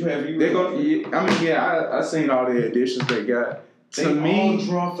 Did you have you? They're gonna. I seen all the additions they got. They To me, all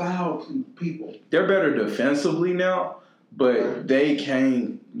draw foul people. they're better defensively now, but they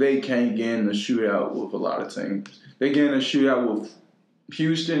can't get in the shootout with a lot of teams. They get in a shootout with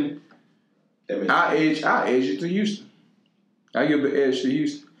Houston. I edge it to Houston. I give the edge to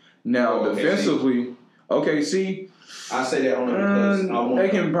Houston. Now defensively, OKC. I say that only because they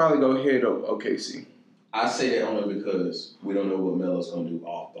can probably go head up OKC. I say that only because we don't know what Melo's gonna do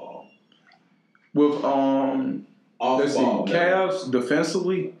off ball. With Cavs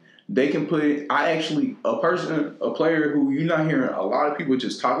defensively, they can put it. A player who you're not hearing a lot of people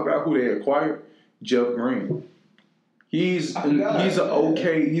just talk about who they acquired, Jeff Green. He's an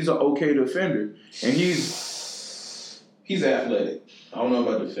okay defender, and he's athletic. I don't know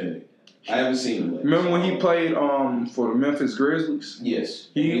about defending. I haven't seen him. Remember when he played for the Memphis Grizzlies? Yes,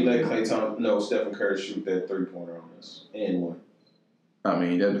 he let Stephen Curry shoot that 3-pointer on us and one. I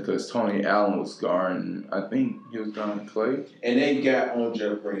mean, that's because Tony Allen was guarding. I think he was guarding Clay. And they got on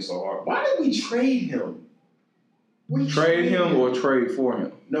Jeff Green so hard. Why did we trade him? Trade him or trade for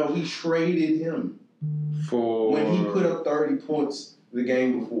him? No, we traded him. For when he put up 30 points the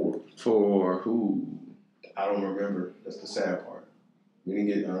game before. For who? I don't remember. That's the sad part. I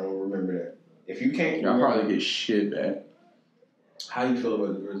don't remember that. If you can't, y'all probably get shit back. How you feel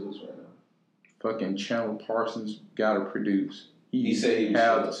about the Grizzlies right now? Fucking Chandler Parsons gotta produce. He said he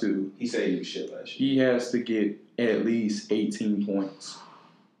have to. He said he was shit last year. He has to get at least 18 points.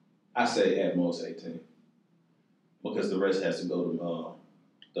 I say at most 18. Because the rest has to go to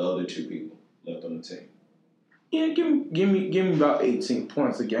the other 2 people left on the team. Yeah, give me about 18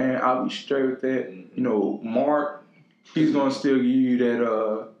 points a game. I'll be straight with that. Mm-hmm. You know, Mark, he's gonna still give you that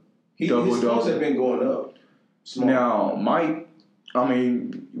double. His scores have been going up. Now, Mike, I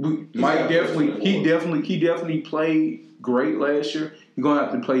mean, Mike definitely played great last year. He's gonna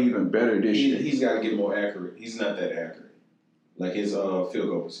have to play even better this year. He's got to get more accurate. He's not that accurate. Like his field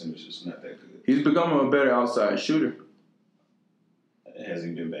goal percentage is not that good. He's becoming a better outside shooter. Has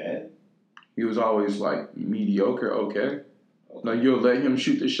he been bad? He was always like mediocre. Okay. Like you'll let him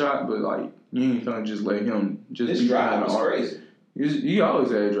shoot the shot, but like you ain't gonna just let him just. His drive is crazy. He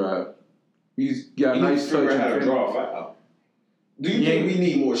always had a drive. He's got he nice touch. How to draw a foul. Do you think we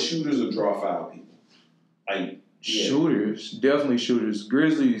need more shooters or draw foul people? Shooters, definitely shooters.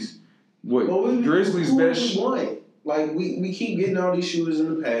 Grizzlies, Grizzlies best. Like we keep getting all these shooters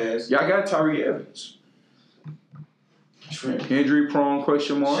in the past. Y'all got Tyreke Evans. Trent. Injury prone ?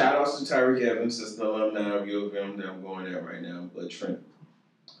 Shout outs to Tyreke Evans. That's the alumni of U of M that I'm going at right now. But Trent,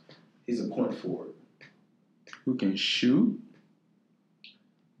 he's a point forward. Who can shoot?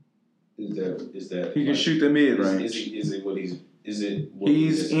 Is that he can shoot the mid range?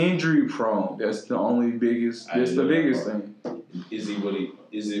 He's injury prone. That's the only biggest. That's the biggest thing.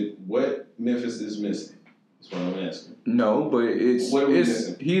 What Memphis is missing? That's what I'm asking. No, but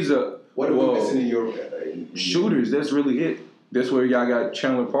missing? What are we missing in your shooters? That's really it. That's where y'all got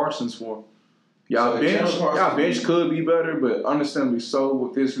Chandler Parsons for. Y'all bench could be better, but understandably so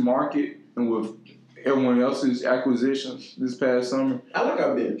with this market and with everyone else's acquisitions this past summer. I like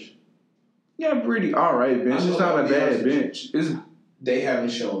our bench. Yeah, pretty all right bench. It's not a bad bench. They haven't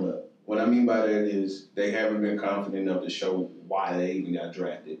shown up. What I mean by that is they haven't been confident enough to show why they even got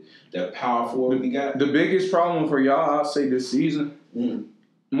drafted. That power forward we got. The biggest problem for y'all, I'll say this season,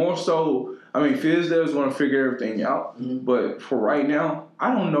 more so, I mean, Fizdale's going to figure everything out. Mhm. But for right now,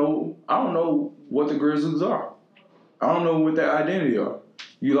 I don't know what the Grizzlies are. I don't know what their identity are.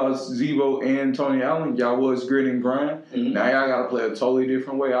 You lost Zebo and Tony Allen. Y'all was grit and grind. Mhm. Now y'all got to play a totally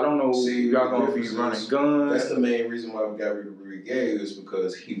different way. I don't know. See, y'all the going to be difference running is- guns. That's the main reason why we got rid of Rudy Gay is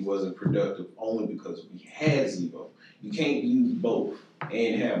because he wasn't productive only because we had Zebo. You can't use both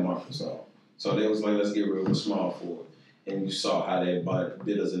and have Marcus on. So they was like, let's get rid of a small forward. And you saw how that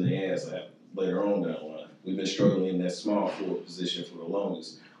bit us in the ass later on down the line. We've been struggling in that small forward position for the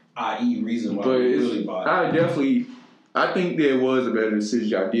longest. I.e. reason why But we it's- really bought it. I think there was a better decision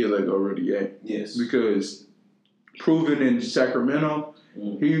y'all did like already, yeah. Yes. Because proven in Sacramento,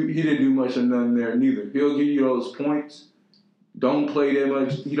 Mhm. he didn't do much of nothing there neither. He'll give you those points. Don't play that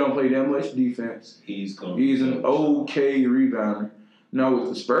much. He don't play that much defense. He's an okay rebounder. Now with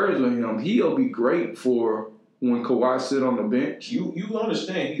the Spurs with him, he'll be great for when Kawhi sit on the bench. You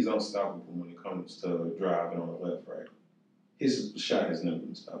understand he's unstoppable when it comes to driving on the left, right? His shot has never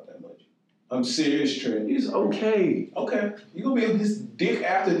been stopped that much. I'm serious, Trent. He's okay. Okay. You're going to be on his dick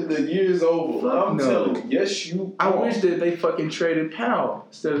after the year's over. Fuck I'm no. telling you. Yes, you I are. wish that they fucking traded Powell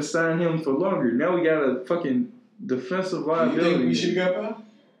instead of signing him for longer. Now we got a fucking defensive You liability. think we should have got Powell?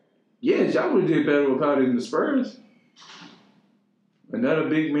 Yes, y'all would have did better without it in the Spurs. Another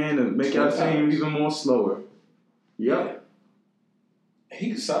big man to make our team even more slower. Yep.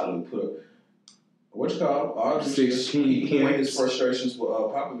 He could solidly put up. What you call Aldridge? 16 He went his points. frustrations with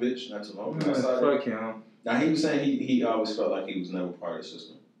Popovich not too long ago. Fuck him. Now he was saying he always felt like he was never part of the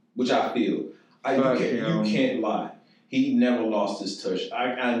system, which I feel. Fuck You him. can't lie. He never lost his touch.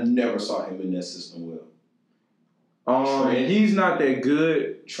 I never saw him in that system well. Trent. He's not that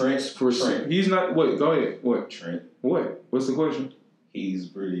good. Trent. He's not. What? Go ahead. What? Trent. What? What's the question? He's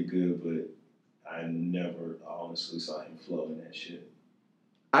pretty good, but I never honestly saw him flow in that shit.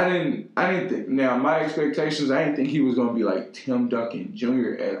 I didn't think. Now my expectations. I didn't think he was gonna be like Tim Duncan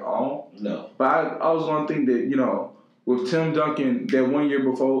Jr. at all. No. But I was gonna think that with Tim Duncan that 1 year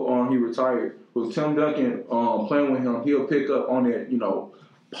before he retired, with Tim Duncan playing with him, he'll pick up on that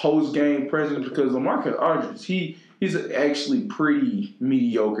post game presence because LaMarcus Aldridge he's actually pretty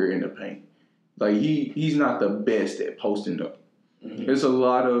mediocre in the paint. Like he's not the best at posting up. Mm-hmm. There's a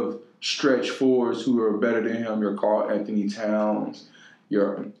lot of stretch fours who are better than him. Your Karl Anthony Towns.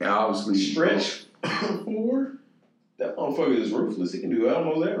 You're obviously Stretch four? That motherfucker is ruthless. He can do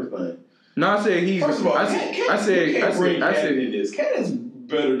almost everything. No, I said he's. First of all, I said in this. Cat is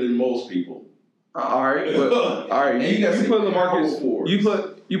better than most people. All right, but all right. And You got put some LaMarcus. power forwards.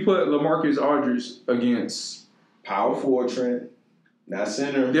 You put LaMarcus Aldridge against. Power forward, Trent. Not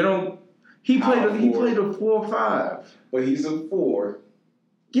center. They don't. He Power played forward. a 4-5. But he's a 4.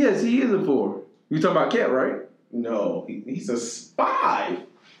 Yes, he is a 4. You talking about Cat, right? No, he's a 5.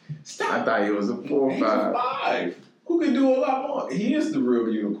 Stop. I thought he was a 4-5. He's a 5. Who can do a lot more? He is the real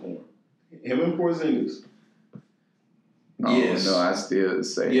unicorn. Him and Porzingis. Yes. No, I still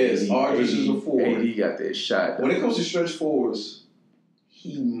say Yes, Aldridge is a 4. AD got that shot. When it comes to stretch fours,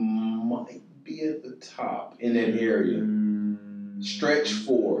 he might be at the top in that area. Stretch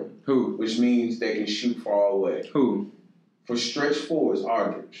 4, Who? which means they can shoot far away. Who? For stretch 4s,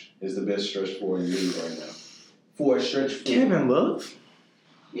 Aldridge is the best stretch 4 in the league right now. For a stretch 4. Kevin Love?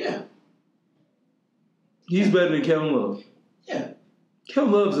 Yeah. He's better than Kevin Love. Yeah.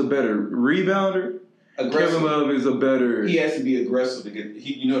 Kevin Love's a better rebounder. Aggressive. Kevin Love is a better. He has to be aggressive to get.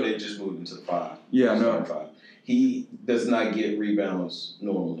 They just moved into the 5. Yeah, I know. 5. He does not get rebounds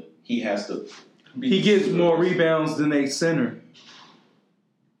normally. He has to. He gets more rebounds than a center.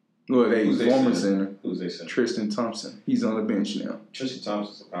 Well, they Who's their former center? center. Who's they center? Tristan Thompson. He's on the bench now. Tristan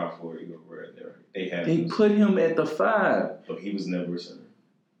Thompson's a power forward. You go right there. They have. They put him at the 5. But he was never a center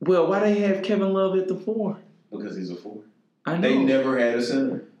Well, why they have Kevin Love at the 4? because he's a 4. I know. They never had a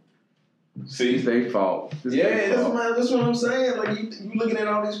center. See, It's their fault. It's yeah, their fault. that's what I'm saying. Like you looking at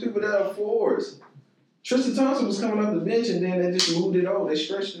all these people that are 4s. Tristan Thompson was coming off the bench and then they just moved it over. They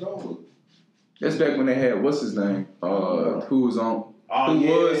stretched it over. That's back when they had what's his name? Who was on? Oh,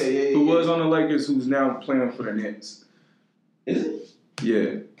 Who was on the Lakers? Who's now playing for the Nets? Is it?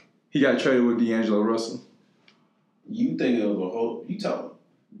 Yeah, he got traded with D'Angelo Russell. You thinking of a whole? You talking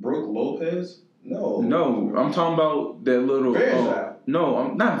Brooke Lopez? No. No, I'm talking about that little. Verjao. No,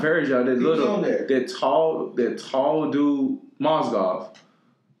 I'm not Verjao. That He was little, on there. that tall dude, Mozgov.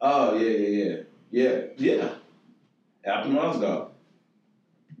 Oh yeah. After Mozgov.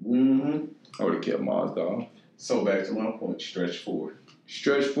 Mm-hmm. I would have kept Mozgov. So back to my point, stretch 4.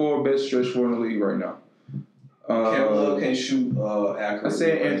 Stretch 4, best stretch 4 in the league right now. Kevin Love can't shoot accurate. I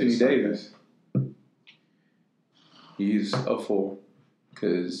said Anthony Davis. He's a 4.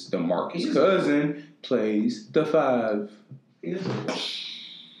 Because DeMarcus He's- Cousins plays the 5.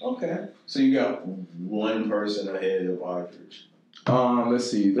 Okay. So you got one person ahead of Aldridge. Let's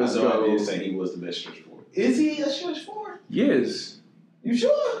see. Let's I know I go. did say he was the best stretch forward. Is he a stretch forward? Yes. You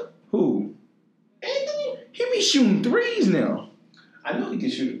sure? Who? Anthony? He be shooting threes now. I know he can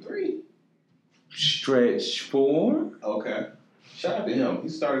shoot a 3. Stretch 4. Okay. Shout out to him. He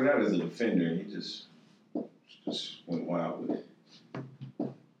started out as a defender and he just went wild with it.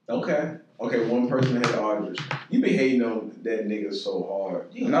 Okay. Okay, one person ahead of Aldridge. You be hating on that nigga so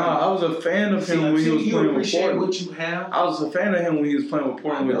hard. Nah, I was a fan of him when he was playing with Portland. What you have? I was a fan of him when he was playing with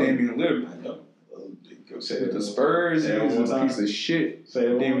Portland with Damian Lillard. I know. With the Spurs, he was a piece of shit. Say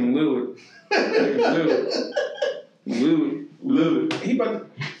it Damian Lillard. Lillard.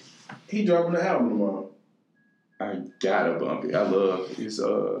 He dropping the album tomorrow. I gotta bump it. I love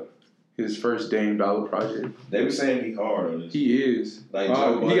his first Dame Dollar project. They were saying he hard on this. He is. Like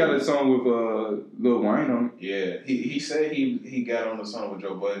He got a song with Lil Wayne on it. Yeah, he said he got on the song with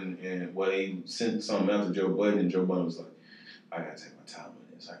Joe Budden and he sent something out to Joe Budden and Joe Budden was like, I gotta take my time on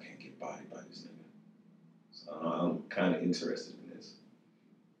this. I can't get bodied by this nigga. So I'm kind of interested in this.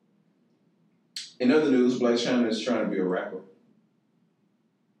 In other news, Blac Chyna is trying to be a rapper.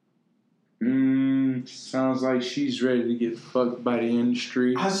 Sounds like she's ready to get fucked by the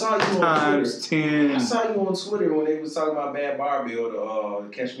industry. I saw you on Times Twitter. 10. I saw you on Twitter when they was talking about Bad Barbie or the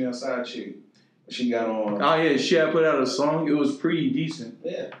Catch Me Outside chick. She got on. Oh yeah, she had put out a song. It was pretty decent.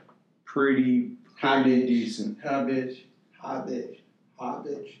 Yeah. Pretty decent. Hot bitch. Hot bitch. Hot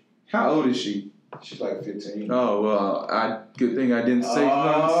bitch. How old is she? She's like 15. Oh well, good thing I didn't say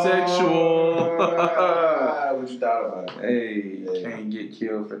nothing sexual. What you thought about it? Hey, can't get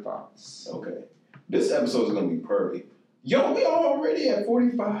killed for thoughts. Okay. This episode is gonna be perfect. Yo, we already at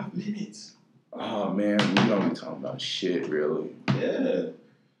 45 minutes. Oh man, we don't be talking about shit really. Yeah.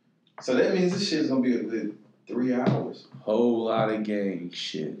 So that means this shit's gonna be a good 3 hours. Whole lot of gang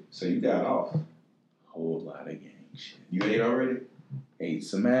shit. So you got off. Whole lot of gang shit. You ate already? Ate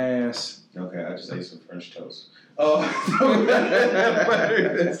some ass. Okay, I just ate some French toast.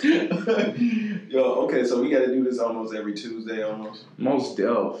 Yo, okay, so we got to do this almost every Tuesday, almost. Most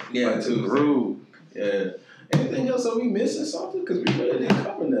deaf. Yeah, like Tuesday. Rude. Yeah. Anything else? Are we missing something? Because we really didn't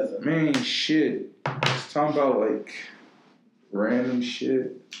cover nothing. Man, shit. Just talking about like random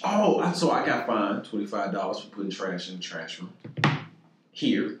shit. Oh, so I got fined $25 for putting trash in the trash room.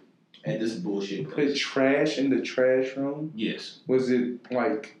 Here. At this bullshit Put place. trash in the trash room? Yes. Was it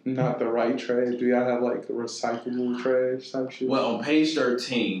like not the right trash? Do y'all have like the recyclable trash type shit? Well, on page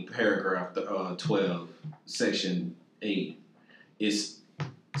 13, paragraph 12, section 8, it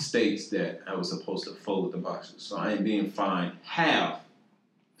states that I was supposed to fold the boxes. So I am being fined half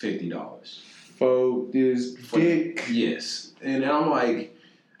 $50. Fold this dick. Yes. And I'm like,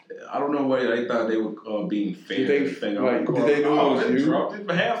 I don't know why they thought they were being fair. Did they know it was you? Dropped it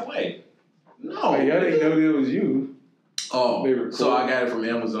for halfway. No. Like, y'all didn't know it was you. Oh, They so I got it from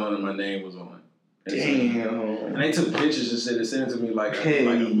Amazon and my name was on it. And they took pictures and sent it to me like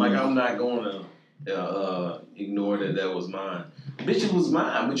I'm not going to ignore that was mine. Bitch, it was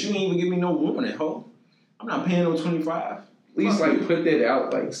mine, but you didn't even give me no warning, ho. I'm not paying no $25. At least like put that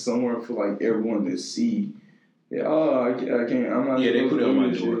out like somewhere for like everyone to see. Yeah, I can't. I'm not. Yeah, they put it on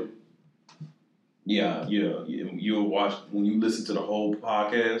my shit. door. Yeah. You'll watch when you listen to the whole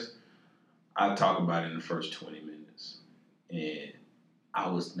podcast. I talk about it in the first 20 minutes, and I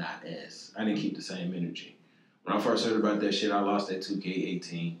didn't keep the same energy. When I first heard about that shit, I lost that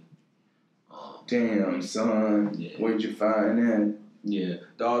 2K18. Damn, son. Yeah. Where'd you find that? Yeah,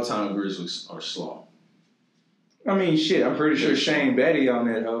 the all-time Grizzlies are slow. I mean, shit. I'm pretty sure Shane Batty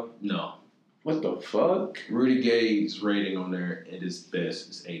on that hoe. No. What the fuck? Rudy Gay's rating on there at his best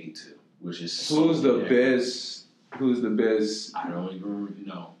is 82, which is Who's the best? Who's the best? I don't even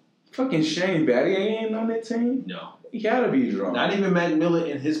know. Fucking Shane Batty ain't on that team? No. He gotta be drunk. Not even Mac Miller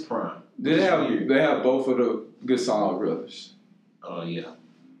in his prime. They have both of the Gasol brothers. Oh, yeah.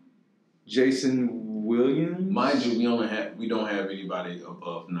 Jason Williams? Mind you, we don't have anybody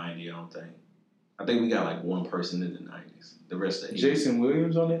above 90, I don't think. I think we got like one person in the 90s. The rest of Jason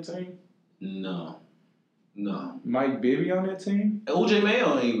Williams on that team? No. Mike Bibby on that team? OJ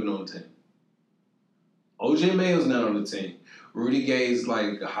Mayo ain't even on the team. OJ Mayo's not on the team. Rudy Gay's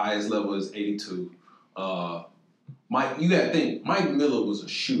like the highest level is 82. You gotta think, Mike Miller was a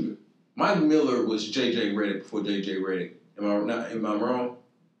shooter. Mike Miller was JJ Redick before JJ Redick. Am I wrong?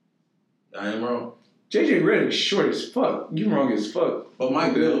 I am wrong. JJ Redick's short as fuck. You wrong as fuck. But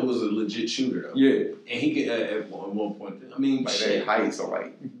Mike Miller was a legit shooter though. Yeah. And he could at one point. I mean, like shit. their heights are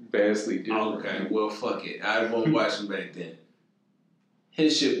like vastly different. Okay, well, fuck it. I won't watch him back then.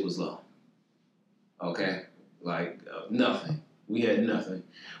 his shit was low. Okay? Nothing. We had nothing.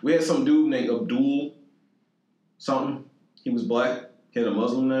 We had some dude named Abdul something. He was black. He had a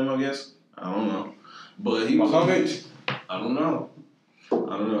Muslim name, I guess. I don't know. But he Muhammad. I don't know.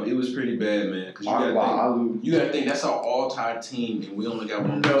 It was pretty bad, man. Because you gotta think that's our all-time team, and we only got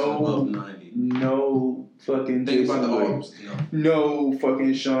one person above 90. No fucking Think Jason about the Wade. O's. No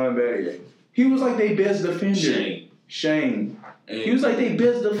fucking Sean Battier. He was like their best defender. Shane. He was like their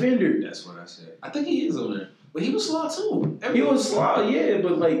best defender. That's what I said. I think he is on there. But he was slow too. He was slow, yeah,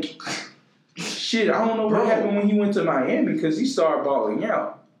 but like, shit, I don't know what happened when he went to Miami because he started balling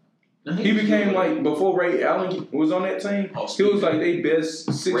out. He became like, before Ray Allen was on that team, he was like their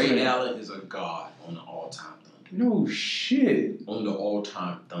best six. Ray Allen is a god on the all-time Thunder. No shit. On the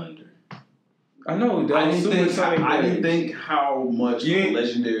all-time Thunder. I know. I didn't think how much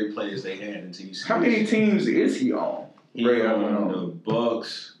legendary players they had until you see. How many teams is he on? Ray Allen on the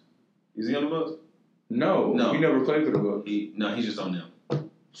Bucks. Is he on the Bucks? No. He never played for the Bucks. He's just on them.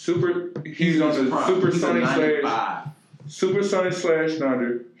 He's on the Supersonic /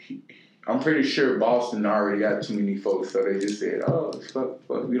 Thunder. I'm pretty sure Boston already got too many folks, so they just said, "Oh, fuck,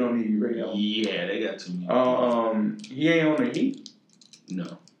 we don't need you right now." Yeah, they got too many. He ain't on the Heat.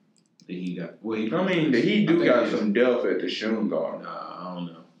 No, the Heat got. The Heat got some depth at the shooting guard. I don't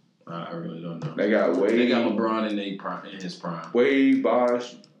know. I really don't know. They got Wade. They got LeBron in his prime. Wade,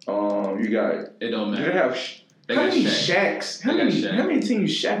 Bosh. You got. It don't matter. They have. How many Shaqs? How many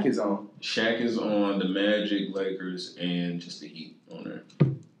teams Shaq is on? Shaq is on the Magic, Lakers, and just the Heat on there.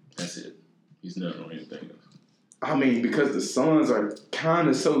 That's it. He's not on anything else. I mean, because the Suns are kind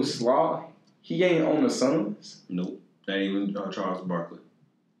of so slow, he ain't on the Suns. Nope. Not even Charles Barkley.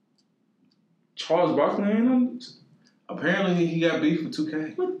 Charles Barkley ain't on. Apparently, he got beef with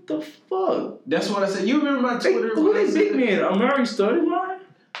 2K. What the fuck? That's what I said. You remember my Twitter? Who they big man? Amari Stoudemire?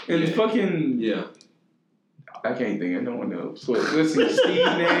 And fucking... Yeah. I can't think of no one else. Let's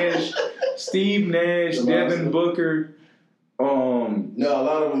see. Steve Nash, Devin Booker. No, a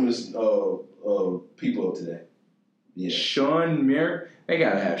lot of them is people of today. Yeah. Sean Marion. They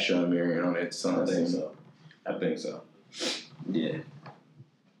gotta have Sean Marion on that Suns team. I think so. Yeah.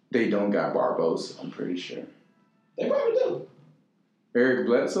 They don't got Barbosa, I'm pretty sure. They probably do. Eric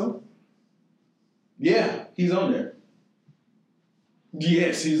Bledsoe? Yeah, he's on there.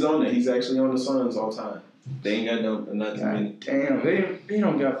 Yes, he's on there. He's actually on the Suns all the time. They ain't got nothing. Damn, they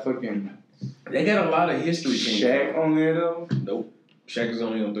don't got fucking. They got a lot of history. Shaq on there though? Nope. Shaq is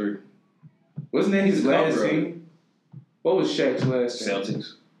only on 3. Wasn't that his last team? What was Shaq's last team?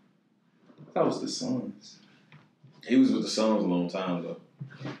 Celtics. That was the Suns. He was with the Suns a long time though.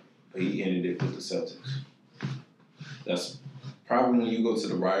 But he ended it with the Celtics. That's probably when you go to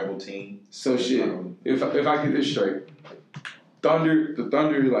the rival team. So shit. If I get this straight, the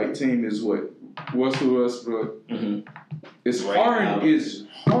Thunder like team is what? Russell Westbrook. Mm-hmm. It's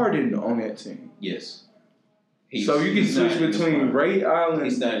Harden on that team. Yes. So you can switch between Ray Allen.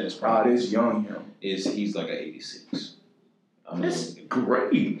 He's not in his prime. This young him. He's like an 86. That's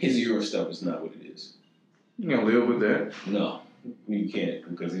great. His Euro stuff is not what it is. You gonna live with that? No, you can't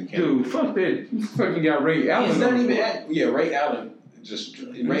because he can't. Dude, fuck that. You fucking got Ray Allen. It's not even. Ray Allen.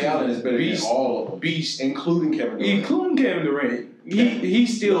 Ray Allen is better than all of them. Beast, including Kevin Durant. Including Kevin Durant. He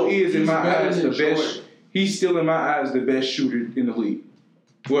still is in my eyes the best. He's still in my eyes the best shooter in the league.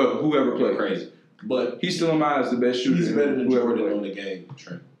 Well, whoever played. Crazy. But he's still in my eyes the best shooter. He's better than Jordan on the game,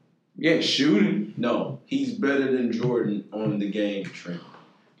 Trent. Yeah, shooting. No, he's better than Jordan on the game, Trent.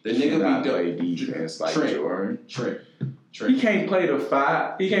 The nigga play defense like Jordan. Trent. He can't play the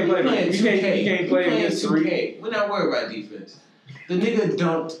 5. He can't play the. He can't play the 3. We're not worried about defense. The nigga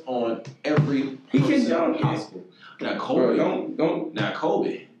dunked on every. He can dunk possible. Now Kobe. Bro, don't. Now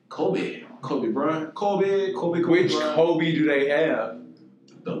Kobe Bryant. Kobe. Which Bryant. Kobe do they have?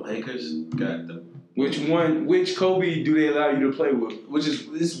 The Lakers got the. Which one? Which Kobe do they allow you to play with? Which is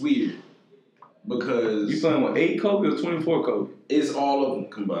it's weird because you playing with 8 Kobe or 24 Kobe? It's all of them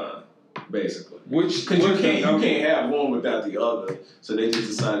combined, basically. Which because you can't have one without the other, so they just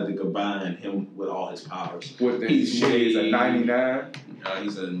decided to combine him with all his powers. What he's a 99?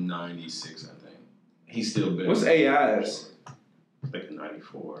 He's a 96, I think. He's still better. What's AI's? Like a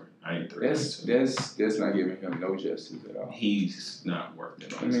 94, 93. That's not giving him no justice at all. He's not worth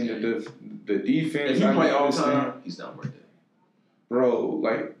it. I mean, the defense. If you play all the time, he's not worth it. Bro,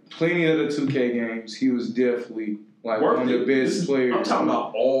 like plenty of the 2K games, he was definitely like one of the best players. I'm talking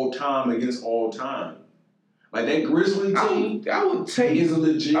about all time against all time. Like that Grizzly team, I would take is a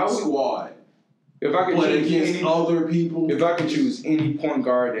legit squad. If I could choose against other people, if I could choose any point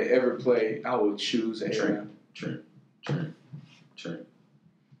guard that ever played, I would choose Trent.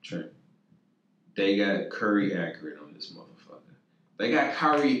 Trent. They got Curry accurate on this motherfucker. They got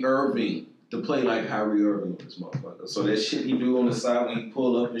Kyrie Irving to play like Kyrie Irving on this motherfucker. So that shit he do on the side when he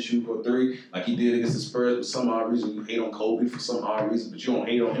pull up and shoot for 3, like he did against the Spurs, for some odd reason you hate on Kobe for some odd reason, but you don't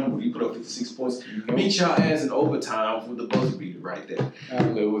hate on him when you put up 56 points. Beat y'all ass in overtime with the buzzer beater right there. I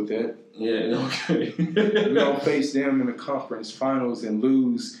live with that. Yeah, okay. We don't face them in the conference finals and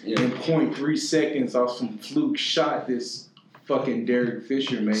lose in 0.3 seconds off some fluke shot this fucking Derek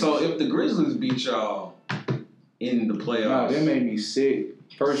Fisher made. So if the Grizzlies beat y'all in the playoffs, nah, that made me sick.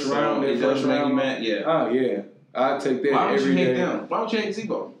 First round, that first round, yeah. Oh yeah, I take that Why would every you hate day. them? Why would you hate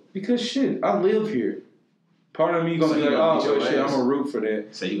Z-Bo? Because shit, I live here. Part of me gonna be like, oh shit, I'm gonna root for that.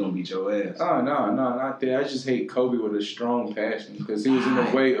 So you gonna beat your ass? Oh no, not that. I just hate Kobe with a strong passion because he was in the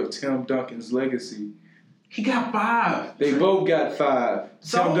way of Tim Duncan's legacy. He got 5. They both got 5.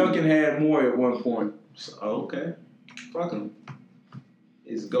 So, Tim Duncan had more at one point. So, okay, fuck him.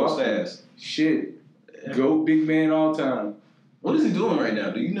 It's ghost ass. Shit, GOAT big man all time. What is he doing right now?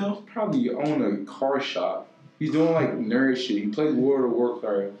 Do you know? Probably own a car shop. He's doing like nerd shit. He played World of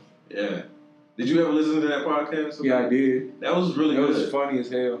Warcraft. Yeah. Did you ever listen to that podcast? Yeah, I did. That was really good. good. It was funny as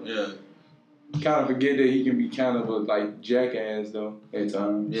hell. Yeah. Kind of forget that he can be kind of a like jackass though at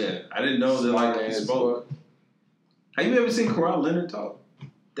times. Yeah, I didn't know that like he spoke. Have you ever seen Kawhi Leonard talk?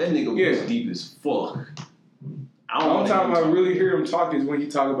 That nigga was deep as fuck. The only time I really hear him talk is when he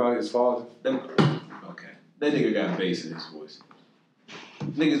talk about his father. Okay. That nigga got bass in his voice.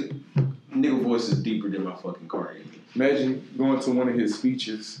 Nigga voice is deeper than my fucking car. Imagine going to one of his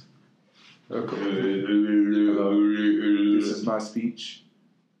speeches. Okay. This is my speech.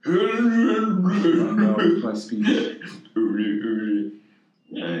 No, it's my speech.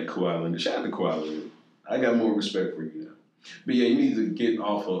 Yeah, Kawhi Leonard. Shout out to Kawhi Leonard. I got more respect for you now. But yeah, you need to get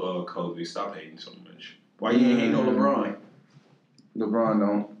off of Kobe. Stop hating so much. Why you ain't hating on LeBron? LeBron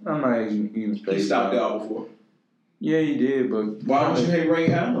don't. I'm not even He stopped out before. Yeah, he did, but why don't you hate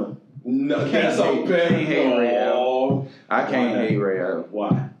Ray Allen? No, can't hate Ray Allen. I can't hate Ray Allen.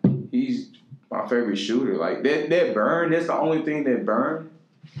 Why? He's my favorite shooter. Like that burn. That's the only thing that burned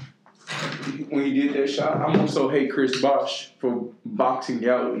when he did that shot. I'm also hate Chris Bosh for boxing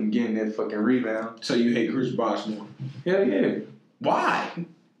out and getting that fucking rebound. So you hate Chris Bosh more? Hell yeah. Why?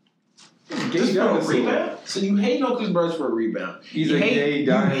 Just for a rebound? So you hate no Chris Bosh for a rebound. He's a gay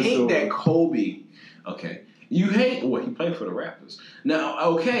dinosaur. You hate that Kobe. Okay. You hate what he played for the Raptors. Now,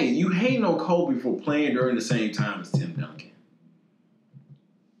 okay, you hate no Kobe for playing during the same time as Tim Duncan.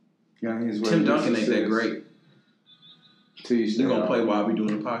 Yeah, Tim Duncan ain't that great. You gonna play while we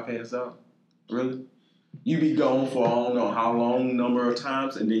doing the podcast out? Really? You be gone for I don't know how long number of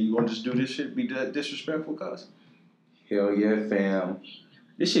times, and then you gonna just do this shit? Be that disrespectful, cuz? Hell yeah, fam.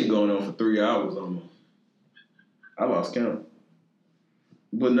 This shit going on for 3 hours almost. I lost count.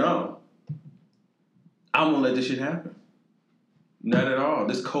 But no. I won't let this shit happen. Not at all.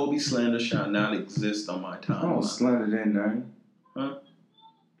 This Kobe slander shall not exist on my timeline. I don't slander that name. Huh?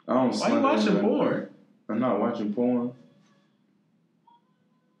 I don't Why slander you watching that porn? I'm not watching porn.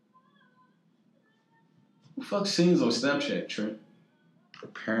 Who the fuck sings on Snapchat, Trent?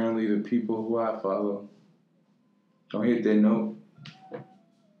 Apparently the people who I follow. Don't hit that note.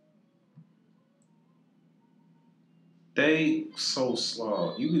 They so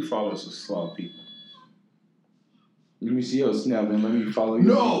slow. You be following some slow people. Let me see your snap, man. Let me follow you.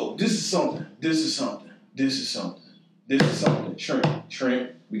 No, this is something.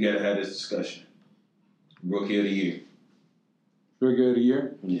 Trent, we gotta have this discussion. Rookie of the year. Rookie of the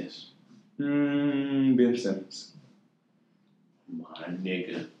year? Yes. Ben Simmons. My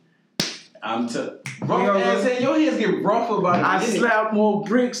nigga. Rough ass head. Your hands get rough about it. I slap more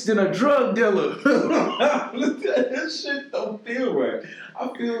bricks than a drug dealer. That shit don't feel right.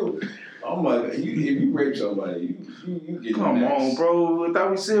 I feel. Oh my god! If you rape somebody, you get. Come on, bro. I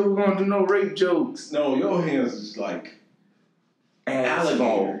thought we said we were gonna do no rape jokes. No, your hands is like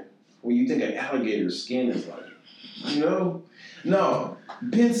alligator. When you think of alligator's skin is like, no.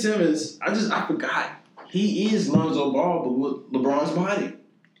 Ben Simmons. I forgot. He is Lonzo Ball, but with LeBron's body.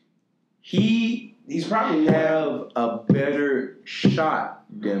 He's probably have a better shot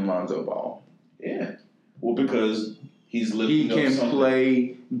than Lonzo Ball. Yeah. Well, because he's living. He can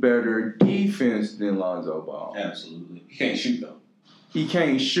play better defense than Lonzo Ball. Absolutely. He can't shoot though. He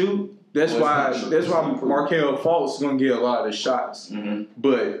can't shoot. That's why Markelle Fultz is gonna get a lot of the shots. Mm-hmm.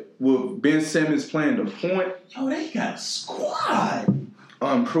 But with Ben Simmons playing the point, they got a squad.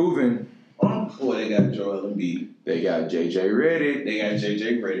 Unproven. They got Joel Embiid. They got JJ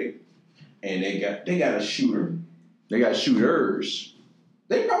Redick. And they got a shooter. They got shooters.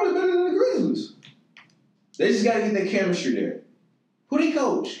 They probably better than the Grizzlies. They just got to get their chemistry there. Who they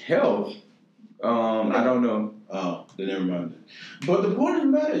coach? Health. I don't know. Oh, then never mind. But the point of the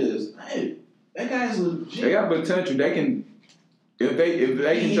matter is, hey, that guy's legit. They got potential. They can, if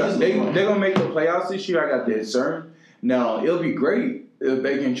they can try, they're gonna make the playoffs this year. I got that concern. Now it'll be great if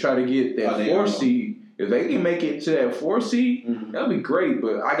they can try to get that 4 seed. If they can make it to that 4 seed, that'll be great.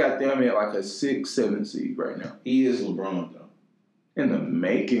 But I got them at like a 6, 7 seed right now. He is LeBron though. In the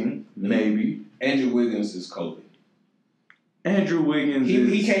making, maybe. Andrew Wiggins is Kobe. Andrew Wiggins.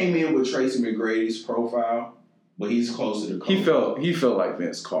 He came in with Tracy McGrady's profile, but he's closer to Kobe. He felt like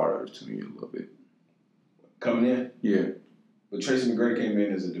Vince Carter to me a little bit. Coming in? Yeah. But Tracy McGrady came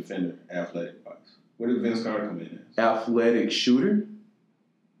in as a defender, athletic wise. Where did Vince Carter come in as? Athletic shooter?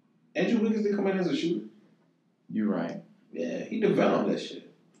 Andrew Wiggins did come in as a shooter. You're right. Yeah, he developed that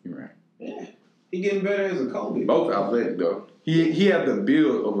shit. You're right. Yeah. He getting better as a Kobe. Both athletic though. He had the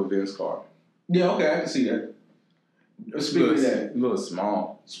build of a Vince Carter. Yeah, okay, I can see that. Speaking of that, a little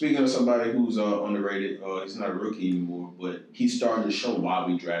small. Speaking of somebody who's underrated, he's not a rookie anymore, but he's starting to show why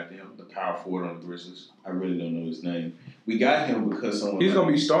we drafted him, the power forward on the Grizzlies. I really don't know his name. We got him because someone... He's going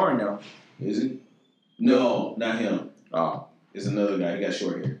to be starring now. Is he? No, not him. Oh. It's another guy. He got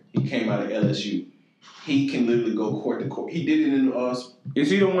short hair. He came out of LSU. He can literally go court to court. He did it in us. Is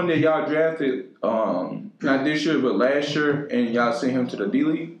he the one that y'all drafted, not this year, but last year, and y'all sent him to the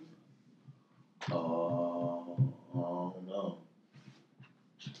D-League?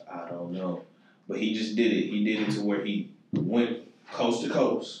 I don't know. But he just did it. He did it to where he went coast to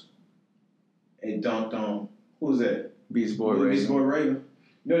coast and dunked on, who was that? Beast Boy Raven. Beast Boy Raven.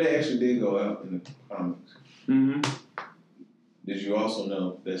 You know, they actually did go out in the comics. Mm-hmm. Did you also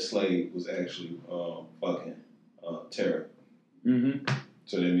know that Slade was actually fucking Tara? Mm-hmm.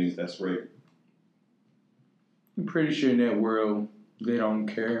 So that means that's rape. I'm pretty sure in that world, they don't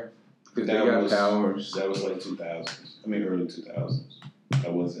care. Because they got powers. That was like 2000s. I mean, early 2000s.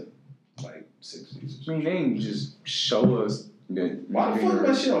 That wasn't like 60s. I mean, they didn't just show us that. Why the fuck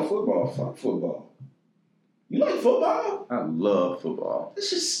that shit on football? Fuck football. You like football? I love football. This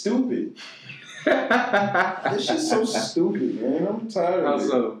shit's stupid. This shit's so stupid, man. I'm tired of it.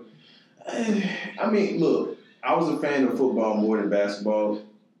 So? I mean, look, I was a fan of football more than basketball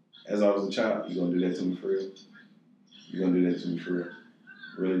as I was a child. You gonna do that to me for real? You gonna do that to me for real?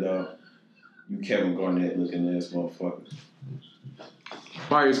 Really, dog? You Kevin Garnett looking ass motherfucker.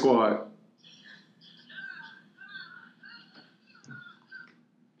 Fire Squad.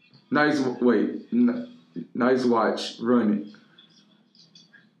 Nice watch. Run it.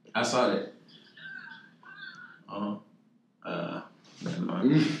 I saw that. Never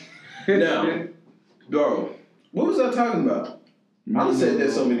mind. Now, bro, what was I talking about? I've said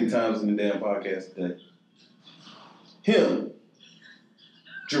that so many times in the damn podcast today. Him,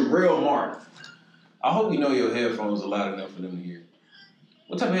 Jarrell Martin. I hope you know your headphones are loud enough for them to hear.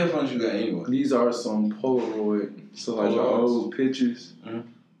 What type of headphones you got anyway? These are some Polaroid, so like the old pictures. Mm-hmm.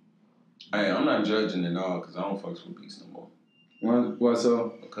 Hey, I'm not judging at all because I don't fucks with beats no more. Why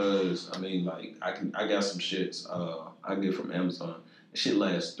so? Because I mean, like I got some shits I get from Amazon. The shit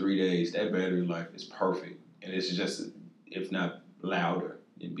lasts 3 days. That battery life is perfect, and it's just if not louder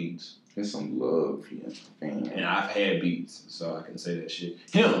than beats. There's some love here. And I've had beats, so I can say that shit.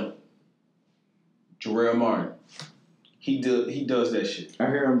 Him, Jarrell Martin. He does that shit. I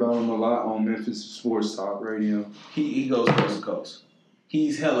hear about him a lot on Memphis Sports Talk Radio. He goes coast to coast.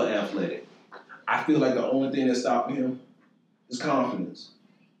 He's hella athletic. I feel like the only thing that's stopping him is confidence.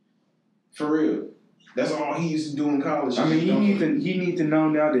 For real. That's all he used to do in college. I mean, he need to know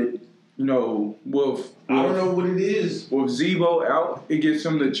now that, you know, I don't know what it is. With Zebo out, it gives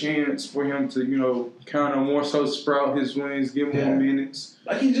him the chance for him to, you know, kind of more so sprout his wings, give him more minutes.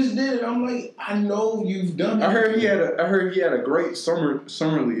 Like he just did it. I'm like, I know you've done it. I heard he had a great summer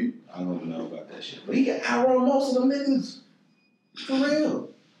league. I don't know about that shit, but he can outrun most of them niggas. For real.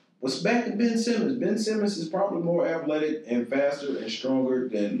 What's back to Ben Simmons? Ben Simmons is probably more athletic and faster and stronger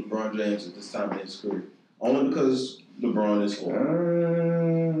than LeBron James at this time in his career. Only because LeBron is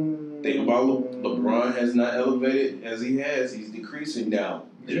old. Think about LeBron has not elevated as he has. He's decreasing now.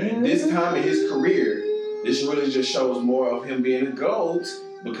 This time in his career, this really just shows more of him being a GOAT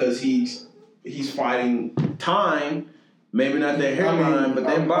because he's fighting time. Maybe not that hairline, but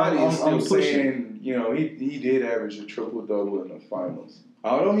that body is still pushing. Saying, you know, he did average a triple-double in the finals.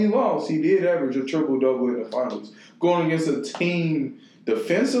 Although he lost, he did average a triple-double in the finals. Going against a team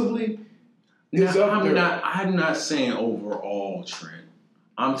defensively, I'm not saying overall, Trent.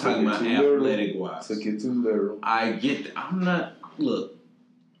 I'm talking about athletic-wise. Took it too literal. I get that. I'm not... Look.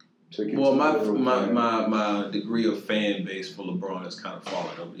 Well, my degree of fan base for LeBron has kind of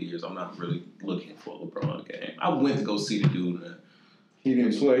fallen over the years. I'm not really looking for a LeBron game. I went to go see the dude He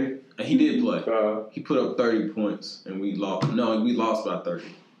didn't play. And he did play. He put up 30 points, and we lost. No, we lost by 30.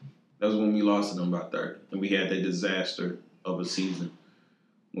 That was when we lost to them by 30. And we had that disaster of a season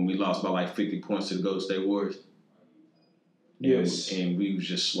when we lost by like 50 points to the Golden State Warriors. Yes. And we was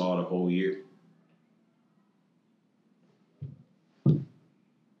just slaughtered the whole year.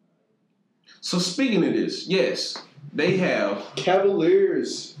 So speaking of this, yes, they have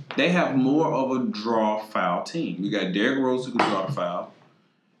Cavaliers. They have more of a draw foul team. You got Derrick Rose who can draw the foul.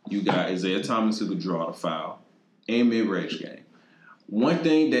 You got Isaiah Thomas who can draw the foul. And mid-range game. One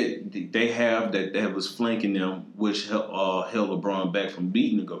thing that they have that was flanking them, which held LeBron back from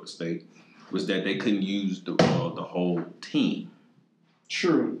beating the Golden State, was that they couldn't use the whole team.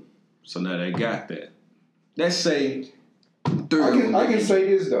 True. So now they got that. Let's say I can say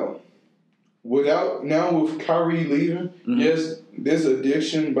this though. With Kyrie leaving, yes, there's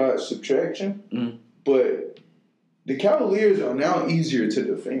addition by subtraction, but the Cavaliers are now easier to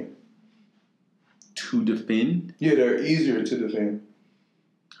defend. To defend? Yeah, they're easier to defend.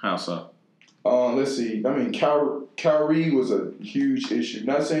 How so? Let's see. I mean, Kyrie was a huge issue.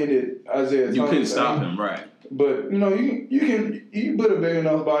 Not saying that Isaiah Thomas. You couldn't stop him, right? But you put a big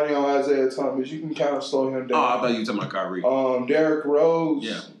enough body on Isaiah Thomas, you can kind of slow him down. Oh, I thought you were talking about Kyrie. Derrick Rose.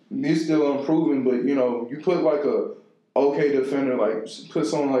 Yeah. He's still improving, but you put like a okay defender, like put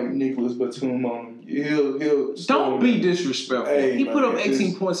someone like Nicholas Batum on him. He'll don't be disrespectful. Hey, he put up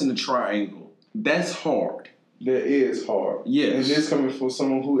 18 points in the triangle. That's hard. That is hard. Yes. And this coming from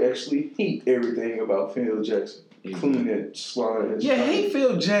someone who actually hate everything about Phil Jackson, including that slide. Yeah, hate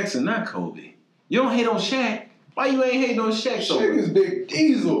Phil Jackson, not Kobe. You don't hate on Shaq. Why you ain't hating on Shaq so much? Shaq is Big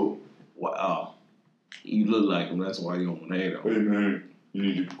Diesel. Wow. You look like him. That's why you don't want to hate on him. Hey man, you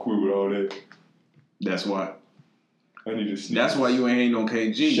need to quit with all that. That's why. I need to sneak. That's why you ain't hating on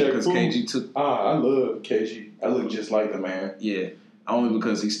KG. Because KG took. I love KG. I look just like the man. Yeah. Only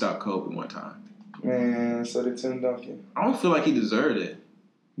because he stopped Kobe one time. Man, so did Tim Duncan. I don't feel like he deserved it.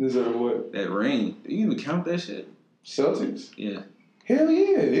 Deserve what? That ring. Do you even count that shit? Celtics? Yeah. Hell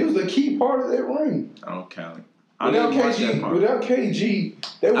yeah. It was a key part of that ring. I don't count it. Without KG,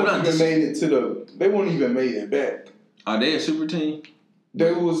 they wouldn't even made it they wouldn't even made it back. Are they a super team?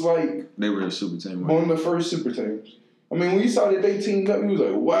 They was like they were a super team. Right? One of the first super teams. I mean, when you saw that they teamed up, you was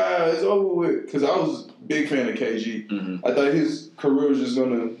like, wow, it's over with. Because I was a big fan of KG. Mm-hmm. I thought his career was just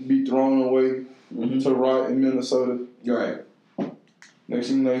going to be thrown away to rot in Minnesota. Right. Next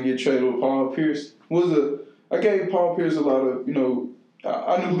thing you know, get traded with Paul Pierce. I gave Paul Pierce a lot of,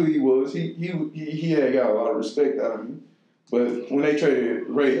 I knew who he was. He had got a lot of respect out of me. But when they traded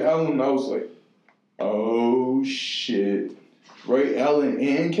Ray Allen, I was like, oh, shit. Ray Allen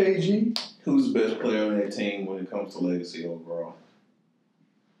and KG? Who's the best player on that team when it comes to legacy overall?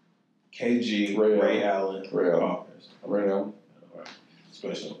 KG, Ray Allen, Ray Allen. All right.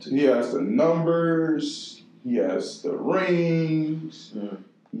 Special team. He has the numbers. He has the rings.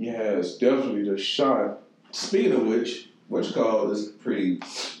 He has definitely the shot. Speaking of which, what you call is pretty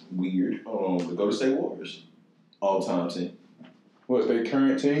weird. The Golden State Warriors, all-time team. What, their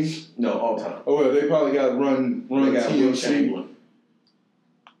current team? No, all-time. Oh well, they probably got run TMC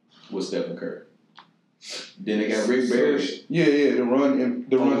with Stephen Curry. Then they got Rick Barry. Yeah, the run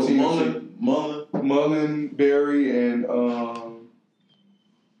TMC. Mullen, Barry, and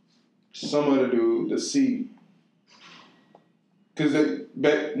some other dude, the C. Because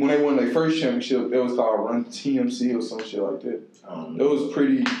back when they won their first championship, it was called Run TMC or some shit like that. It was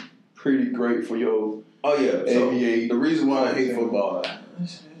pretty great for your ABA. The reason why I hate football,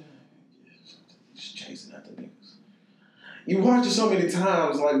 just chasing after niggas. You watch it so many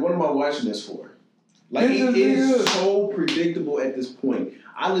times, like, what am I watching this for? Like, it is so predictable at this point.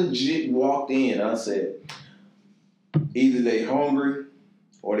 I legit walked in and I said, either they hungry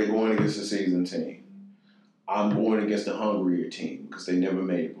or they going against the seasoned team. I'm going against the hungrier team because they never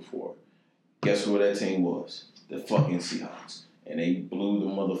made it before. Guess who that team was? The fucking Seahawks. And they blew the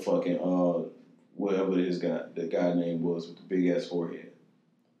motherfucking, whatever the guy name was with the big ass forehead.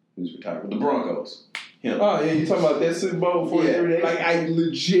 Who's retired? The Broncos. Him. Oh, yeah, you talking about that Super Bowl 43 days? Like, I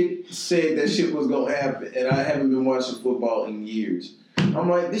legit said that shit was going to happen, and I haven't been watching football in years. I'm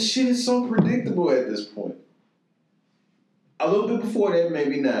like, this shit is so predictable at this point. A little bit before that,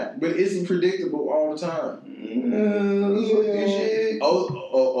 maybe not, but it's predictable all the time.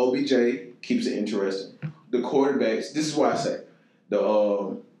 OBJ keeps it interesting. The quarterbacks, this is why I say, the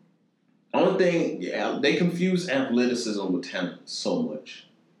only thing, they confuse athleticism with talent so much.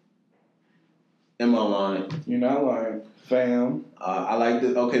 Am I lying? You're not lying, fam. I like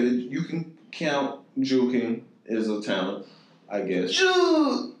you can count juking as a talent, I guess.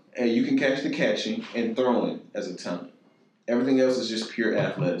 And you can catch the catching and throwing as a talent. Everything else is just pure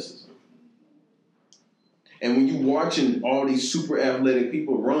athleticism. And when you're watching all these super athletic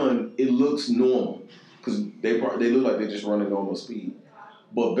people run, it looks normal because they look like they're just running normal speed.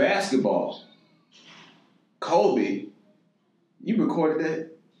 But basketball, Kobe, you recorded that?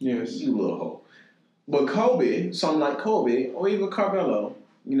 Yes. You little hoe. But Kobe, something like Kobe, or even Carmelo,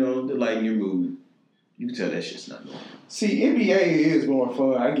 you know, the lighten your mood. You can tell that shit's not normal. See, NBA is more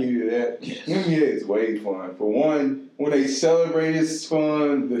fun. I give you that. Yes. NBA is way fun. For one, when they celebrate, it's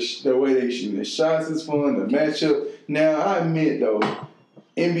fun. The way they shoot the shots is fun. The matchup. Now, I admit, though,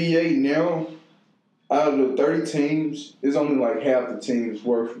 NBA now, out of the 30 teams, it's only like half the teams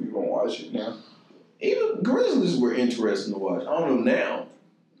worth you going to watch it now. Even Grizzlies were interesting to watch. I don't know now.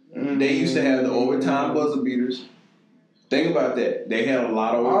 They used to have the overtime buzzer beaters. Think about that. They had a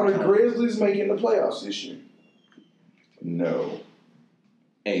lot of Are overtime. the Grizzlies making the playoffs this year? No.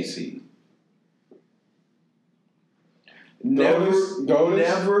 AC. Never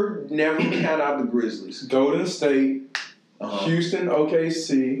count out the Grizzlies. Golden State, Houston,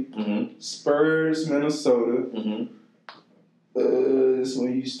 OKC, Spurs, Minnesota. This is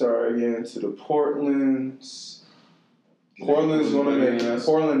when you start getting to the Portlands. Portland's going to make it.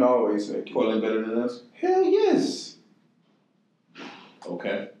 Portland always make it. Portland better than us? Hell yes.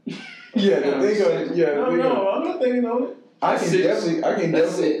 Okay. Yeah, No, I'm not thinking on it. I can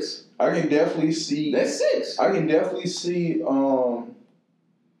definitely see. That's 6. I can definitely see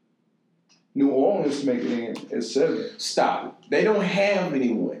New Orleans making it at 7. Stop. They don't have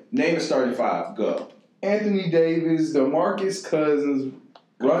anyone. Name a starting 5. Go. Anthony Davis, DeMarcus Cousins,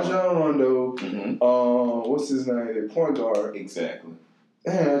 Rajon Rondo, what's his name? The point guard. Exactly.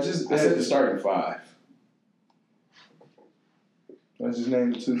 Man, I said the starting 5. I just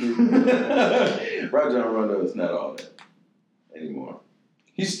named the 2 dudes. Rajon Rondo is not all that anymore.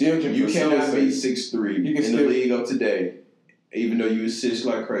 He still can. You cannot be 6'3" You can in the league of today, even though you assist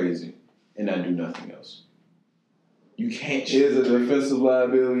like crazy and not do nothing else. You can't. Is a defensive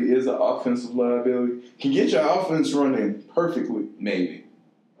liability. Is an offensive liability. Can get your offense running perfectly. Maybe.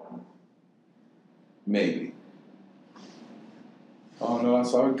 Oh no! I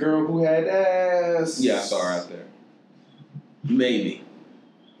saw a girl who had ass. Yeah, I saw her out there. Maybe.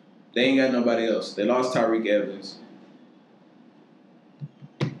 They ain't got nobody else. They lost Tyreek Evans.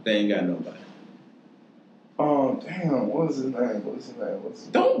 They ain't got nobody. Oh, damn. What's his name?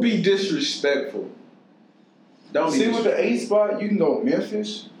 Don't be disrespectful. Don't See, be with the 8 spot, you can go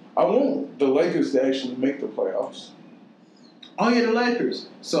Memphis. I want the Lakers to actually make the playoffs. Oh, yeah, the Lakers.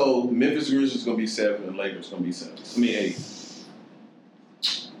 So, Memphis Grizzlies going to be 7 and Lakers going to be 7. 8.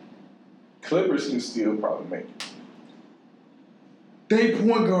 Clippers can still probably make it. They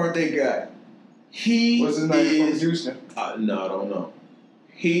point guard they got. What's his name from Houston? No, I don't know.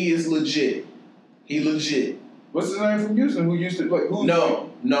 He is legit. What's his name from Houston? Who used to play? No,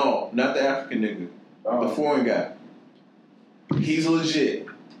 not the African nigga. The foreign guy. He's legit.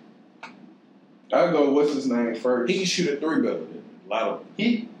 I'll go, what's his name first? He can shoot a 3 better than a lot of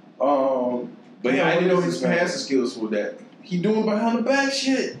them. But yeah, I didn't know his passing skills were that. He doing behind the back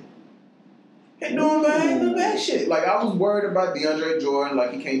shit. Like, I was worried about DeAndre Jordan,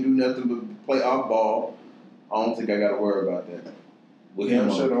 like he can't do nothing but play off ball. I don't think I got to worry about that. With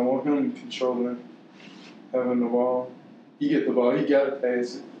him, I don't want him controlling, having the ball. He get the ball, he got to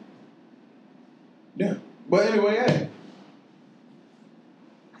pass it. Yeah. But anyway,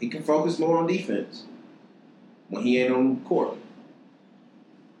 he can focus more on defense when he ain't on the court.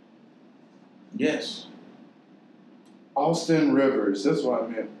 Yes. Austin Rivers, that's what I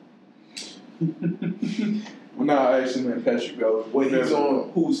meant. No, I actually meant Patrick Beverly. Wait, he's on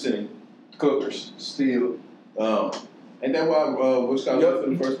who's sitting? Clippers, still. And then why which guy left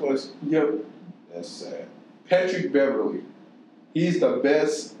in the first place? Yep. That's sad. Patrick Beverly. He's the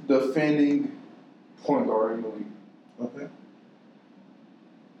best defending point guard in the league. Okay.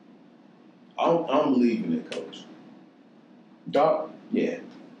 I'm believing it, Coach. Doc? Yeah.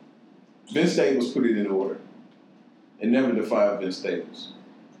 Vince Staples put it in order. It never defied Vince Staples.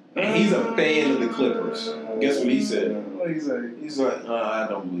 And he's a fan of the Clippers. Guess what he said? What did he say? He's like, I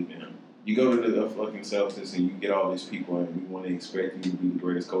don't believe in him. You go to the fucking Celtics and you get all these people and we want to expect you to be the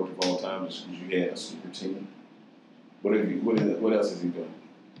greatest coach of all time just because you had a super team. What else is he doing?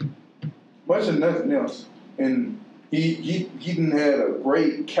 Much of nothing else. And he didn't had a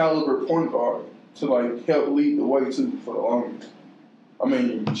great caliber point guard to like help lead the way to for the longest. I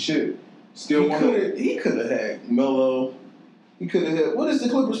mean, shit. Still he could have had Melo. He could have had. What is the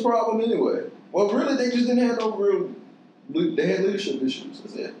Clippers' problem anyway? Well, really, they just didn't have no real. They had leadership issues.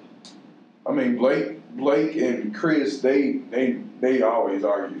 That's it. I mean, Blake and Chris, they always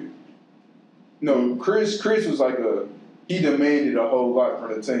argued. No, Chris was like he demanded a whole lot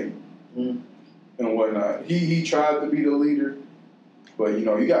from the team and whatnot. He tried to be the leader, but you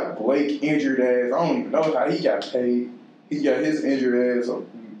know, you got Blake injured ass. I don't even know how he got paid. He got his injured ass a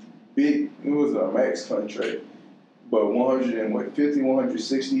big. It was a max contract, but 150,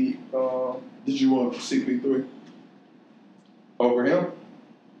 160. Did you want CP3 Over him?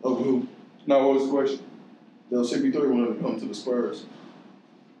 over who? No, what was the question? No, CP3 wanted to come to the Spurs.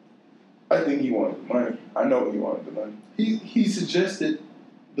 I think he wanted the money. I know he wanted the money. He suggested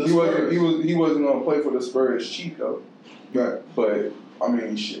the He Spurs. wasn't gonna play for the Spurs cheap though. Right. But I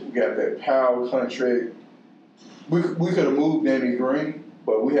mean, shit, we got that Powell contract. We could have moved Danny Green,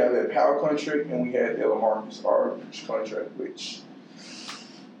 but we had that Powell contract and we had that LaMarcus Aldridge contract,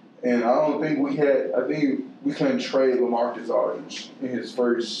 and I don't think we had. I think we couldn't trade LaMarcus Aldridge in his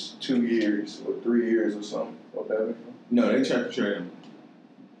first 2 years or 3 years or something. Okay. No, they tried to trade him.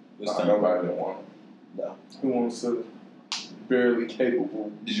 Nobody didn't want him. No. Who wants to barely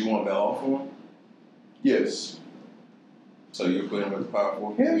capable? Did you want Melo for him? Yes. So you put him at the power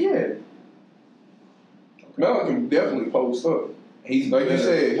forward? Hell yeah. Melo can definitely post up. He's Like better. you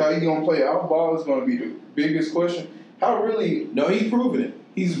said, how you gonna play off ball is gonna be the biggest question. How really? No, he's proven it.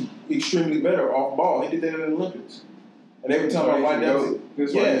 He's extremely better off ball. He did that in the Olympics. And every time I write down,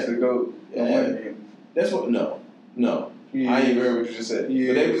 This one is to go. Yeah. That's what. No. Yeah. I ain't even heard what you just said. Yeah.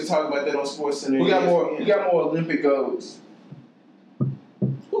 But they was talking about that on SportsCenter. We got more. ESPN. We got more Olympic golds.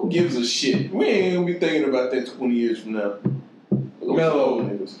 Who gives a shit? We ain't gonna be thinking about that 20 years from now. Melo,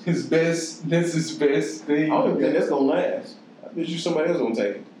 Niggas. his best. That's his best I thing. don't even think that's gonna last. I bet you somebody else gonna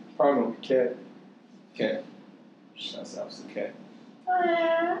take it. Probably gonna be Cat. Cat. Shouts out to Cat.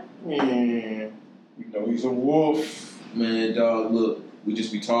 You know he's a wolf. Man, dog, look, we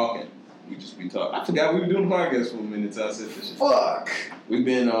just be talking. I forgot we were doing the podcast for a minute until I said this shit. Fuck. We've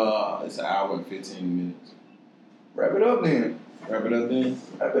been, it's an hour and 15 minutes. Wrap it up then. Wrap it up then.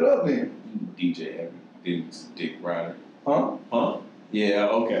 Wrap it up then. DJ Dick Ryder. Huh? Yeah,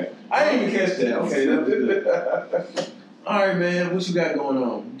 okay. I didn't even catch that. Okay, that was good. All right, man, what you got going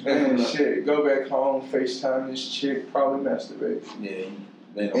on? Man, shit. Go back home, FaceTime this chick, probably masturbate. Yeah,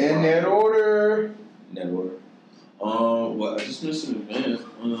 man, In that order. In that order. Well, I just missed an event.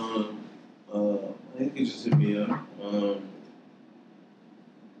 I think you just hit me up.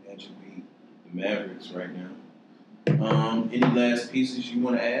 Had you beat the Mavericks right now. Any last pieces you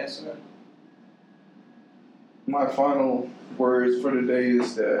want to add, sir? My final words for today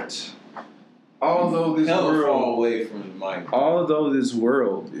is that although this Hella far world, away from the mic. although this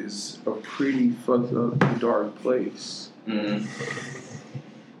world is a pretty fucked up, dark place,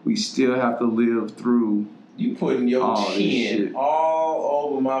 we still have to live through. You putting your Oh, this chin shit. all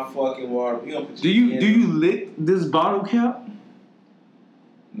over my fucking water. You gonna put Do your you chin- lick this bottle cap?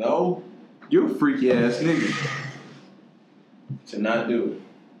 No, You're a freaky ass nigga. to not do it.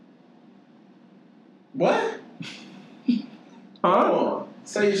 What? Come Huh? on,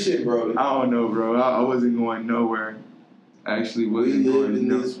 say your shit, bro. I don't know, bro. I wasn't going nowhere. Actually, We wasn't live going in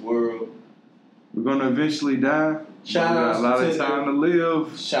nowhere. this world. We're gonna eventually die. Shout We out got a lot to of Tinder. time to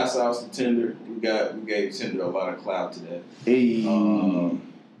live. Shouts out to Tinder. We gave Tinder a lot of clout today. Hey. You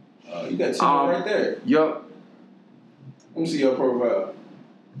got Tinder right there. Yup. Let me see your profile.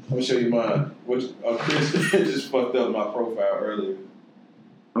 Let me show you mine. Chris just fucked up my profile earlier.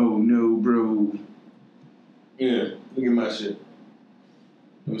 Oh no, bro. Yeah, look at my shit.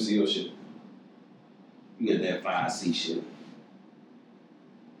 Let me see your shit. You got that 5C shit.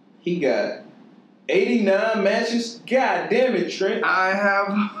 He got 89 matches. God damn it, Trent. I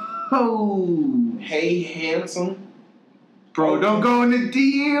have Hey, handsome. Bro, don't go in the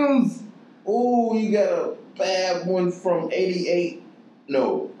DMs. Ooh, you got a bad one from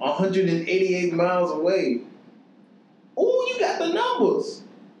 188 miles away. Ooh, you got the numbers.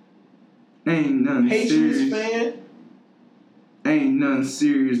 Ain't nothing Patriots serious. fan. Ain't nothing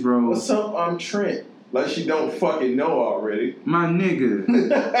serious, bro. What's up? I'm Trent. Like she don't fucking know already. My nigga.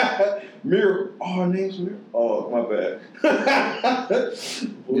 Mirror. Oh, her name's Mirror. Oh, my bad.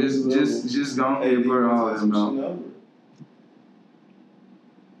 Just go ahead and blur all of them out.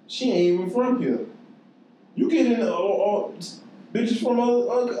 She ain't even from here. You get in bitches from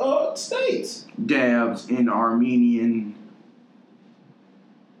other states. Dabs in Armenian.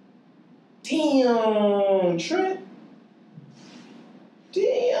 Damn, Trent.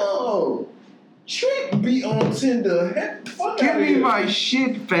 Damn. Trent be on Tinder. Heck, fuck Give outta me here. my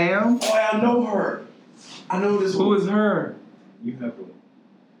shit, fam. Oh, I know her. I know this Who one. is her? You have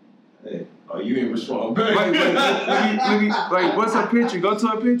a. Hey. Oh, you ain't respond. Wait, let me, like, what's her picture? Go to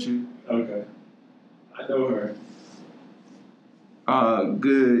her picture. Okay. I know her.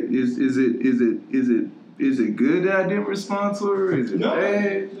 Good. Is it Is it good that I didn't respond to her? Is it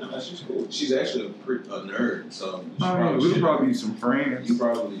bad? No, she's cool. She's actually a nerd, so we'll probably be some friends. You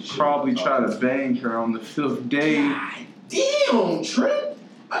probably try to bang her on the 5th day. God damn, Trent!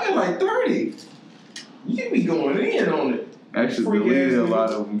 I got like 30. You be going in on it. Actually, deleted a lot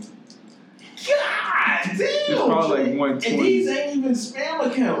of them. God damn! It's probably like 120. And these ain't even spam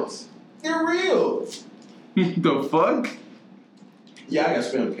accounts. They're real. The fuck? Yeah, I got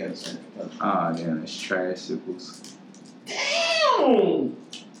spam accounts. Ah, damn, that's trash sickles. Damn!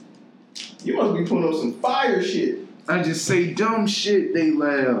 You must be putting up some fire shit. I just say dumb shit, they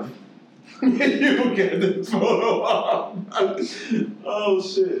laugh. You get the photo up. Oh,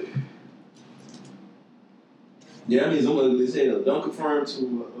 shit. Yeah, I mean, somebody they say, don't conform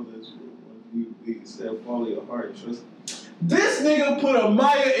to others. You can follow your heart and trust. This nigga put a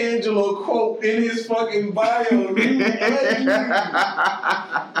Maya Angelou quote in his fucking bio.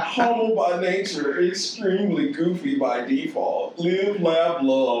 Humble by nature, extremely goofy by default. Live, laugh,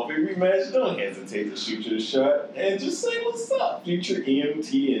 love. If we match, don't hesitate to shoot your shot and just say what's up. Future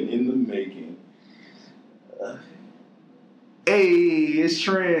EMT and in the making. Hey, it's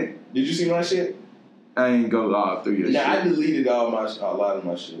Trent. Did you see my shit? I ain't go all through your shit. I deleted a lot of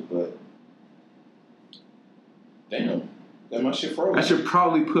my shit, but damn. That my shit froze. I should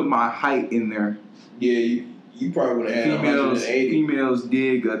probably put my height in there. Yeah, you probably would have had 180. Females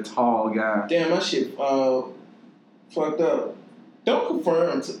dig a tall guy. Damn, my shit fucked up. Don't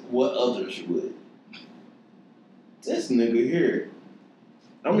confirm to what others would. This nigga here.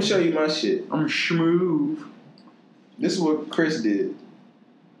 I'm gonna show you my shit. I'm smooth. This is what Chris did.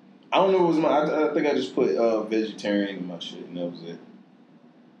 I don't know what was I think I just put vegetarian in my shit and that was it.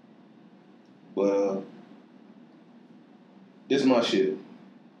 But this is my shit.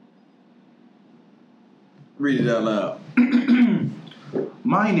 Read it out loud.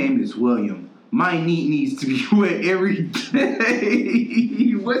 My name is William. My meat needs to be wet every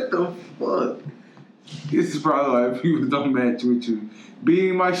day. What the fuck? This is probably why people don't match with you.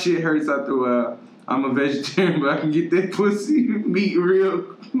 Being my shit hurts after a while. I'm a vegetarian, but I can get that pussy meat real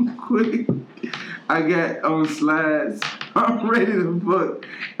quick. I got on slides. I'm ready to fuck.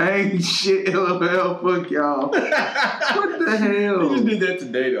 I ain't shit. LOL. Fuck y'all. What the hell? You just did that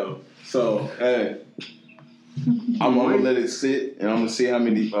today, though. So, hey. I'm gonna let it sit, and I'm gonna see how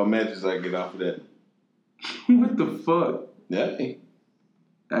many matches I get off of that. What the fuck? Yeah. Hey,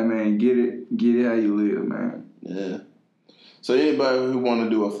 man, get it how you live, man. Yeah. So anybody who want to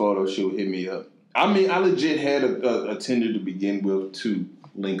do a photo shoot, hit me up. I mean, I legit had a Tinder to begin with to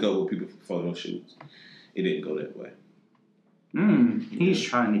link up with people for photo shoots. It didn't go that way. He's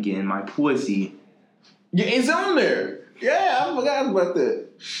trying to get in my pussy. Yeah, it's on there. Yeah, I forgot about that.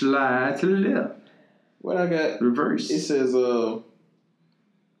 Slide to the left. What I got? Reverse. It says, I'm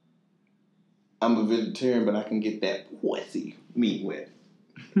a vegetarian, but I can get that pussy meat wet.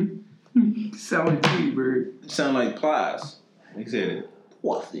 Sound like Tweety Bird. Sound like Plies. He said it.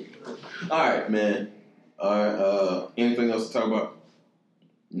 Pussy. All right, man. All right. Anything else to talk about?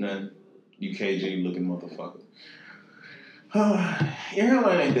 None. You KG looking motherfucker. Your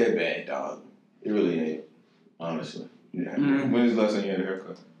hairline ain't that bad, dog. It really ain't. Honestly. Yeah. When is the last time you had a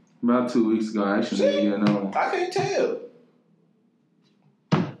haircut? About 2 weeks ago, actually. You know. I can't tell.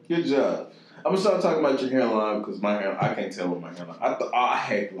 Good job. I'm gonna start talking about your hairline because my hair. I can't tell what my hairline. I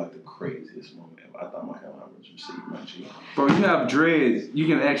had like the craziest moment ever. I thought my hairline was received my G. Bro, you have dreads. You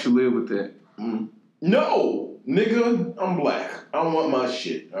can actually live with that. No, nigga, I'm black. I don't want my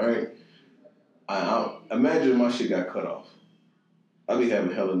shit. All right. I imagine my shit got cut off. I'll be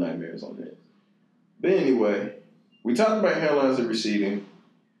having hella nightmares on that. But anyway, we talked about hairlines and receding.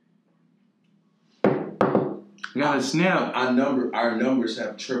 Got a snap. Our numbers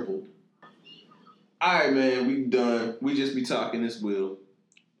have tripled. All right, man, we done. We just be talking this will.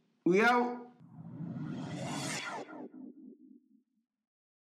 We out.